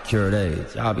 somebody cured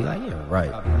AIDS, I'll be like, yeah,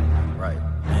 right.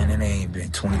 Man, it ain't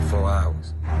been 24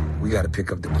 hours. We got to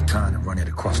pick up the baton and run it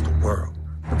across the world.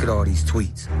 Look at all these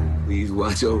tweets. Please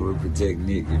watch over and protect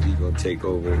Nick if he gonna take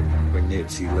over where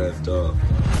Nipsey left off.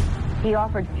 He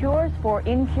offered cures for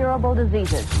incurable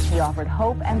diseases. He offered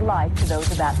hope and life to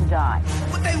those about to die.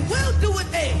 What they will do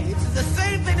with AIDS is the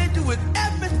same thing they do with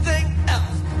everything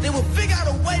else. They will figure out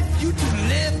a way for you to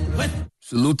live with.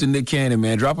 Salute to Nick Cannon,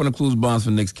 man. Dropping the clues bombs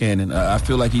for Nick Cannon. I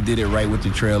feel like he did it right with the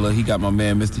trailer. He got my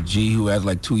man, Mr. G, who has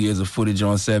like 2 years of footage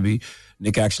on Sebi.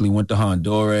 Nick actually went to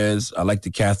Honduras. I like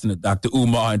the casting of Dr.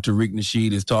 Umar and Tariq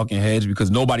Nasheed as talking heads because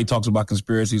nobody talks about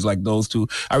conspiracies like those two.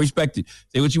 I respect it.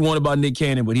 Say what you want about Nick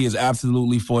Cannon, but he is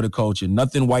absolutely for the culture.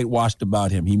 Nothing whitewashed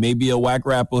about him. He may be a whack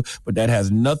rapper, but that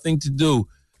has nothing to do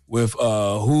with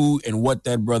who and what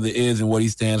that brother is and what he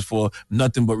stands for.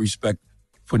 Nothing but respect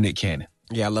for Nick Cannon.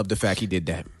 Yeah, I love the fact he did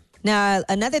that. Now,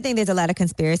 another thing there's a lot of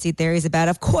conspiracy theories about,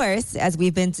 of course, as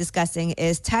we've been discussing,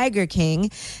 is Tiger King.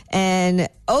 And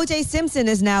O.J. Simpson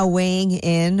is now weighing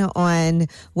in on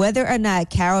whether or not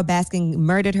Carol Baskin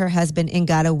murdered her husband and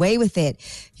got away with it.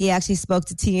 He actually spoke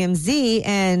to TMZ,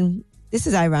 and this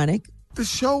is ironic. The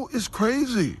show is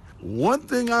crazy. One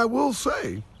thing I will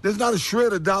say, there's not a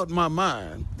shred of doubt in my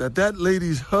mind that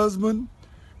lady's husband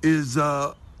is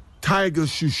Tiger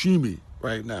Shushimi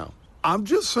right now. I'm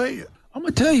just saying. I'm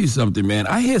going to tell you something, man.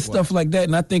 I hear stuff like that,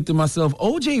 and I think to myself,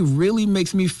 OJ really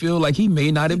makes me feel like he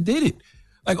may not have did it.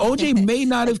 Like, OJ may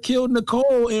not have killed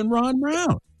Nicole and Ron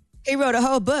Brown. He wrote a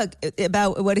whole book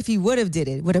about what if he would have did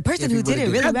it. Would a person who did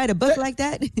it really write a book like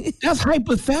that? That's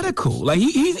hypothetical. Like,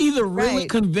 he's either really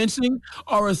convincing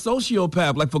or a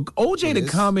sociopath. Like, for OJ to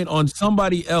comment on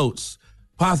somebody else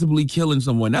possibly killing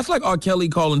someone, that's like R. Kelly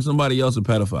calling somebody else a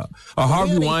pedophile. Or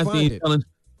Harvey Weinstein telling...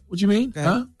 What you mean? Okay.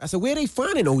 Huh? I said, where they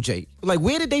finding OJ? Like,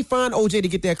 where did they find OJ to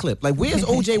get that clip? Like, where's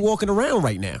OJ walking around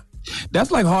right now? That's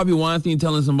like Harvey Weinstein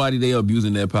telling somebody they are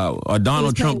abusing their power. Or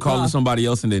Donald Trump calling somebody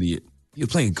else an idiot. You're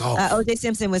playing golf. O.J.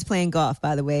 Simpson was playing golf,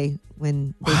 by the way,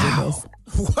 when they did this.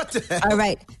 What the hell? All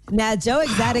right. Now, Joe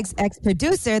Exotic's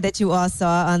ex-producer that you all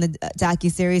saw on the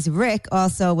docuseries, Rick,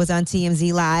 also was on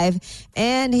TMZ Live.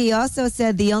 And he also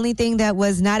said the only thing that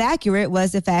was not accurate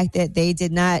was the fact that they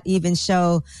did not even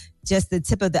show just the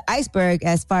tip of the iceberg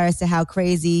as far as to how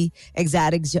crazy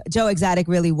Joe Exotic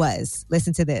really was.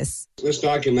 Listen to this. This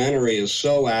documentary is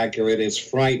so accurate, it's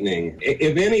frightening.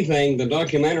 If anything, the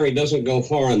documentary doesn't go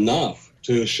far enough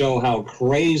to show how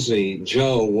crazy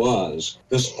Joe was.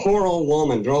 This poor old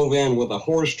woman drove in with a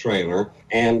horse trailer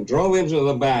and drove into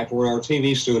the back where our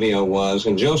TV studio was.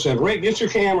 And Joe said, Rick, get your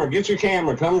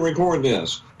camera, come record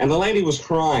this. And the lady was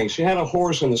crying. She had a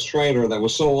horse in this trailer that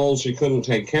was so old she couldn't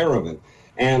take care of it.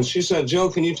 And she said, Joe,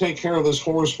 can you take care of this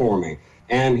horse for me?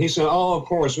 And he said, oh, of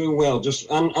course, we will. Just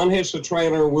unhitch the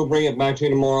trailer. We'll bring it back to you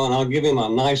tomorrow, and I'll give him a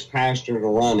nice pasture to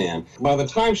run in. By the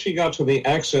time she got to the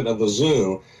exit of the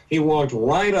zoo, he walked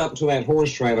right up to that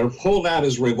horse trailer, pulled out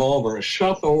his revolver,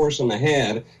 shot the horse in the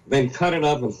head, then cut it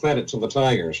up and fed it to the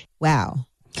tigers. Wow.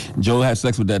 Joe had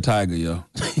sex with that tiger, yo.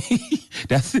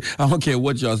 I don't care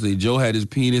what y'all say. Joe had his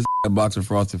penis in a box of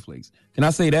Frosted Flakes. Can I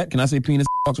say that? Can I say penis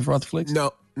box of Frosted Flakes?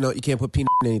 No, you can't put penis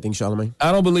in anything, Charlamagne.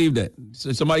 I don't believe that.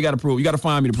 So somebody got to prove. You got to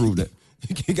find me to prove that.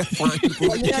 You got to find me to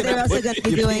prove that. You know, they're also going to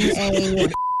be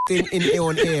doing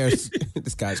on air.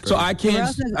 This guy's crazy. So I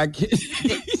can't.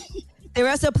 They're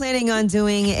also planning on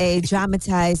doing a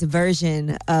dramatized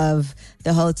version of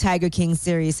the whole Tiger King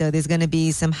series. So there's going to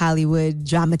be some Hollywood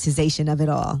dramatization of it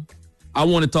all. I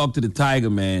want to talk to the tiger,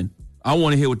 man. I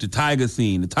want to hear what the tiger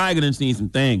seen. The tiger done seen some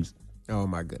things. Oh,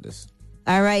 my goodness.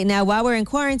 All right. Now, while we're in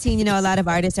quarantine, you know, a lot of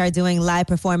artists are doing live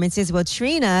performances. Well,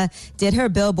 Trina did her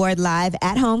Billboard Live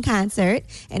at-home concert.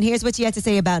 And here's what she had to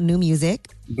say about new music.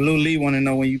 Blue Lee want to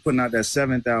know when you putting out that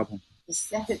 7th album. The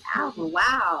 7th album?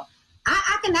 Wow.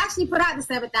 I can actually put out the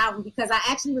 7th album because I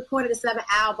actually recorded the 7th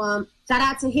album. Shout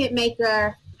out to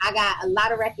Hitmaker. I got a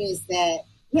lot of records that,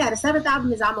 the 7th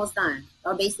album is almost done,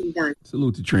 or basically done.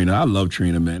 Salute to Trina. I love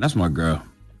Trina, man. That's my girl.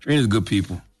 Trina's good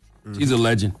people. She's a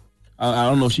legend. I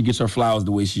don't know if she gets her flowers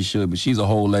the way she should, but she's a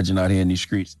whole legend out here in these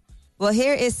streets. Well,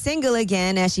 here is Single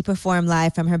Again as she performed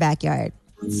live from her backyard.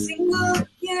 Single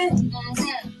again,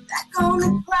 back on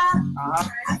the clock.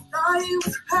 I thought it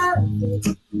was perfect.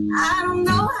 I don't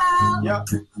know how. Yep.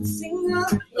 I'm single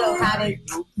again. Yo,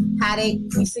 how they,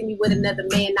 you see me with another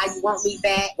man, now you want me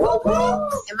back. Woo-hoo.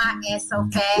 And my ass so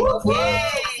fat. Yeah.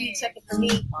 I see you checking for me,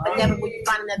 but never will you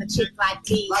find another chick like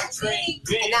me.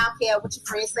 And I don't care what your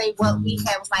friends say, what we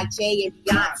have was like Jay and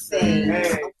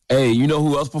Beyonce. Hey, you know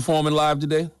who else performing live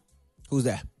today? Who's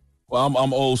that? Well,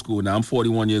 I'm old school now. I'm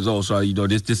 41 years old, so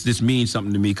this means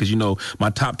something to me because my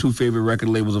top 2 favorite record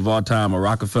labels of all time are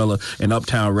Rockefeller and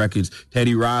Uptown Records.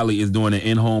 Teddy Riley is doing an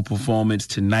in-home performance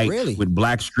tonight with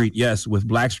Blackstreet. Yes, with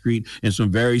Blackstreet and some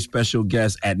very special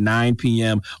guests at 9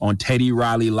 p.m. on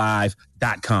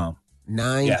TeddyRileyLive.com.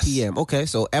 9 p.m. Okay,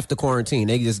 so after quarantine,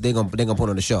 they gonna put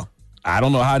on the show. I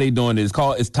don't know how they doing it.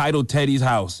 It's titled Teddy's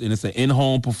House, and it's an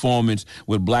in-home performance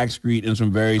with Blackstreet and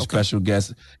some very special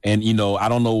guests. And, I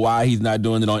don't know why he's not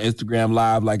doing it on Instagram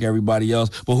Live like everybody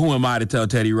else, but who am I to tell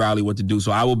Teddy Riley what to do?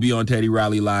 So I will be on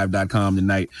TeddyRileyLive.com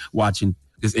tonight watching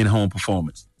this in-home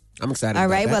performance. I'm excited All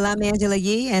about right, that. well, I'm Angela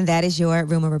Yee, and that is your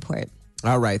Rumor Report.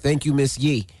 All right, thank you, Miss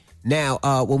Yee. Now,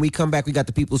 when we come back, we got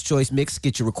the People's Choice Mix.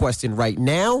 Get your request in right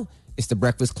now. It's the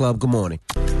Breakfast Club. Good morning.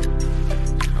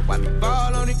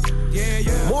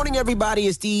 Morning, everybody.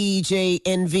 It's DJ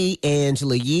Envy,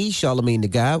 Angela Yee, Charlamagne the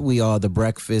God. We are the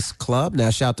Breakfast Club. Now,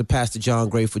 shout out to Pastor John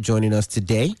Gray for joining us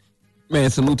today. Man,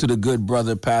 salute to the good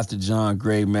brother, Pastor John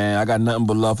Gray, man. I got nothing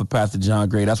but love for Pastor John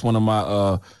Gray. That's one of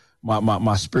my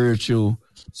my spiritual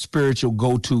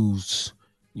go-tos,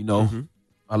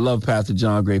 I love Pastor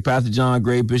John Gray. Pastor John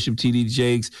Gray, Bishop T.D.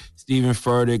 Jakes, Stephen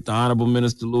Furtick, the Honorable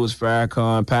Minister Louis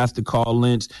Farrakhan, Pastor Carl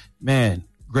Lynch. Man,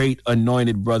 great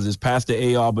anointed brothers. Pastor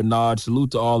A.R. Bernard,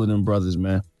 salute to all of them brothers,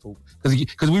 man.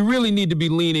 Because we really need to be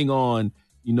leaning on,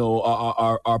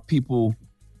 our people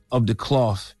of the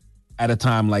cloth at a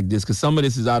time like this, because some of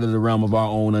this is out of the realm of our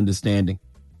own understanding.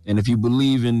 And if you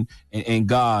believe in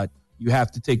God, you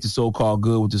have to take the so-called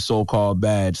good with the so-called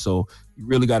bad. So you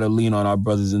really got to lean on our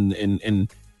brothers in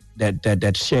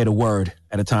that share the word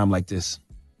at a time like this.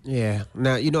 Yeah.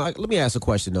 Now, let me ask a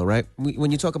question, though, right?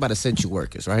 When you talk about essential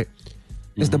workers, right?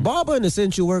 Is the barber an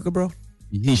essential worker, bro?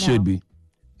 He should be.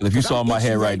 And if you saw my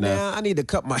hair right now, I need to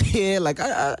cut my hair. Like,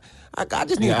 I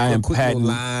just need a quick little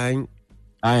line.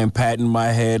 I am patting my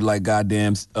head like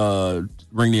goddamn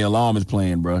Ring the Alarm is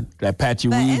playing, bro. That Patchy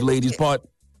Weave ladies part.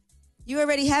 You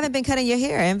already haven't been cutting your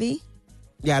hair, Envy.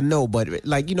 Yeah, I know, but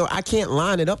I can't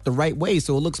line it up the right way,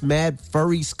 so it looks mad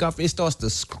furry, scuffy. It starts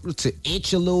to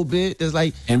itch a little bit. It's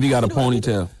like Envy got a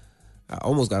ponytail. I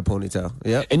almost got a ponytail.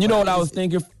 Yeah. And you know what I was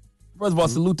thinking? First of all,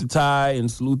 salute to Ty and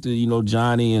salute to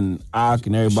Johnny and Ak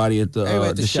and everybody at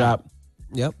the shop.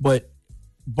 Yep. But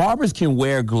barbers can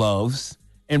wear gloves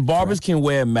and barbers can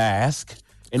wear masks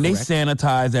and they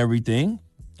sanitize everything.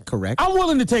 Correct. I'm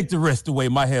willing to take the risk the way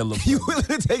my hair looks. You willing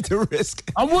to take the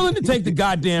risk? I'm willing to take the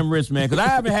goddamn risk, man, because I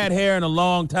haven't had hair in a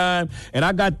long time, and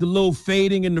I got the little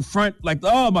fading in the front. Like,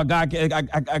 oh my God,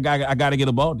 I got to get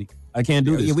a baldy. I can't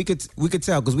do this. Yeah, we could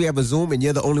tell because we have a Zoom, and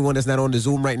you're the only one that's not on the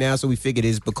Zoom right now. So we figured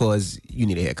it's because you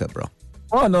need a haircut, bro.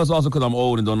 Oh no, it's also because I'm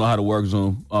old and don't know how to work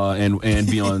Zoom and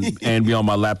be on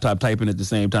my laptop typing at the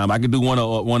same time. I could do one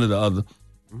or the other,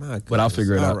 but I'll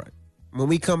figure it out. Right. When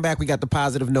we come back, we got the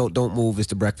positive note. Don't move. It's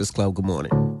the Breakfast Club. Good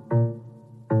morning.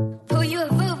 Who you a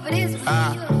fool for this?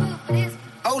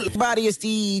 Everybody, it's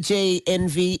DJ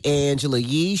Envy, Angela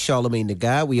Yee, Charlamagne the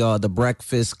God. We are the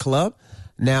Breakfast Club.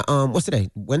 Now, what's today?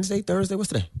 Wednesday, Thursday? What's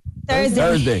today?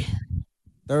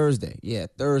 Thursday. Yeah,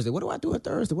 Thursday. What do I do on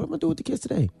Thursday? What am I doing with the kids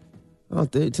today? Oh,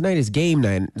 tonight is game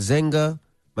night. Zynga,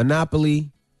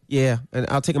 Monopoly. Yeah, and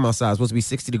I'll take them outside. It's supposed to be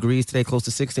 60 degrees today, close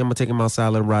to 60. I'm going to take them outside,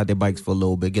 let them ride their bikes for a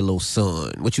little bit, get a little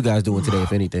sun. What you guys doing today,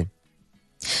 if anything?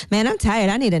 Man, I'm tired.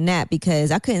 I need a nap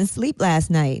because I couldn't sleep last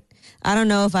night. I don't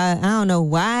know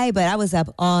why, but I was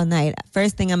up all night.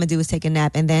 First thing I'm going to do is take a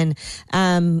nap, and then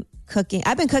cooking.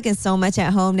 I've been cooking so much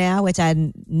at home now, which I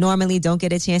normally don't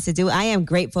get a chance to do. I am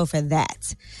grateful for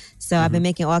that. So I've been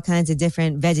making all kinds of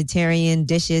different vegetarian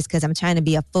dishes because I'm trying to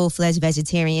be a full-fledged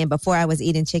vegetarian. Before I was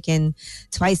eating chicken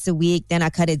twice a week. Then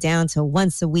I cut it down to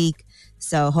once a week.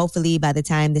 So hopefully by the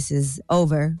time this is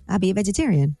over, I'll be a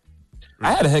vegetarian.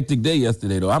 I had a hectic day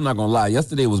yesterday, though. I'm not going to lie.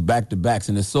 Yesterday was back-to-backs,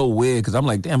 and it's so weird because I'm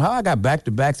like, damn, how I got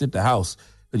back-to-backs at the house?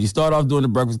 Because you start off doing the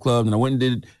Breakfast Club, and I went and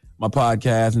did my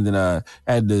podcast, and then I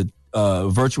had the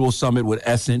virtual summit with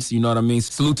Essence, you know what I mean?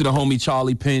 Salute to the homie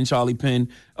Charlie Penn.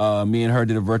 Me and her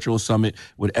did a virtual summit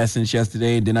with Essence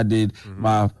yesterday. And then I did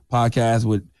my podcast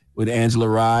with with Angela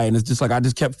Rye, and it's just like I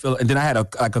just kept feeling. And then I had a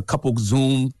couple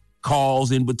Zoom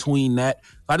calls in between that.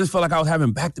 I just felt like I was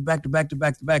having back to back.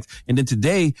 And then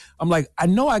today, I'm like, I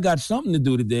know I got something to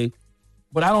do today,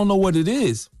 but I don't know what it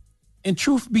is. And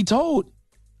truth be told,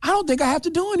 I don't think I have to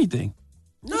do anything.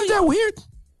 Isn't that weird?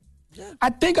 Yeah. I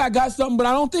think I got something, but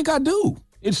I don't think I do.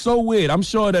 It's so weird. I'm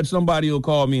sure that somebody will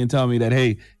call me and tell me that,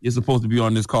 hey, you're supposed to be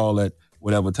on this call at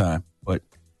whatever time. But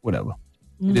whatever.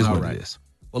 It is what it is.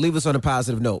 Well, leave us on a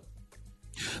positive note.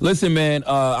 Listen, man,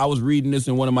 I was reading this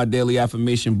in one of my daily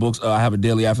affirmation books. I have a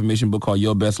daily affirmation book called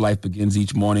Your Best Life Begins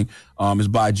Each Morning. It's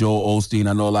by Joel Osteen.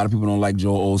 I know a lot of people don't like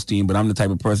Joel Osteen, but I'm the type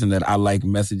of person that I like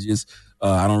messages.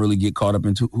 I don't really get caught up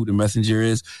into who the messenger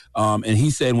is. And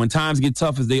he said, when times get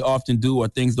tough, as they often do, or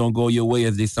things don't go your way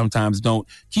as they sometimes don't,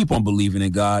 keep on believing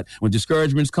in God. When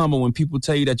discouragements come or when people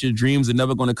tell you that your dreams are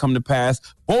never going to come to pass,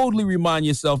 boldly remind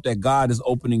yourself that God is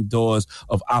opening doors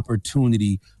of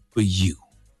opportunity for you.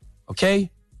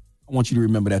 Okay? I want you to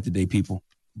remember that today, people.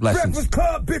 Blessings. Breakfast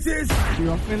Club, bitches.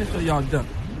 Y'all finished or y'all done?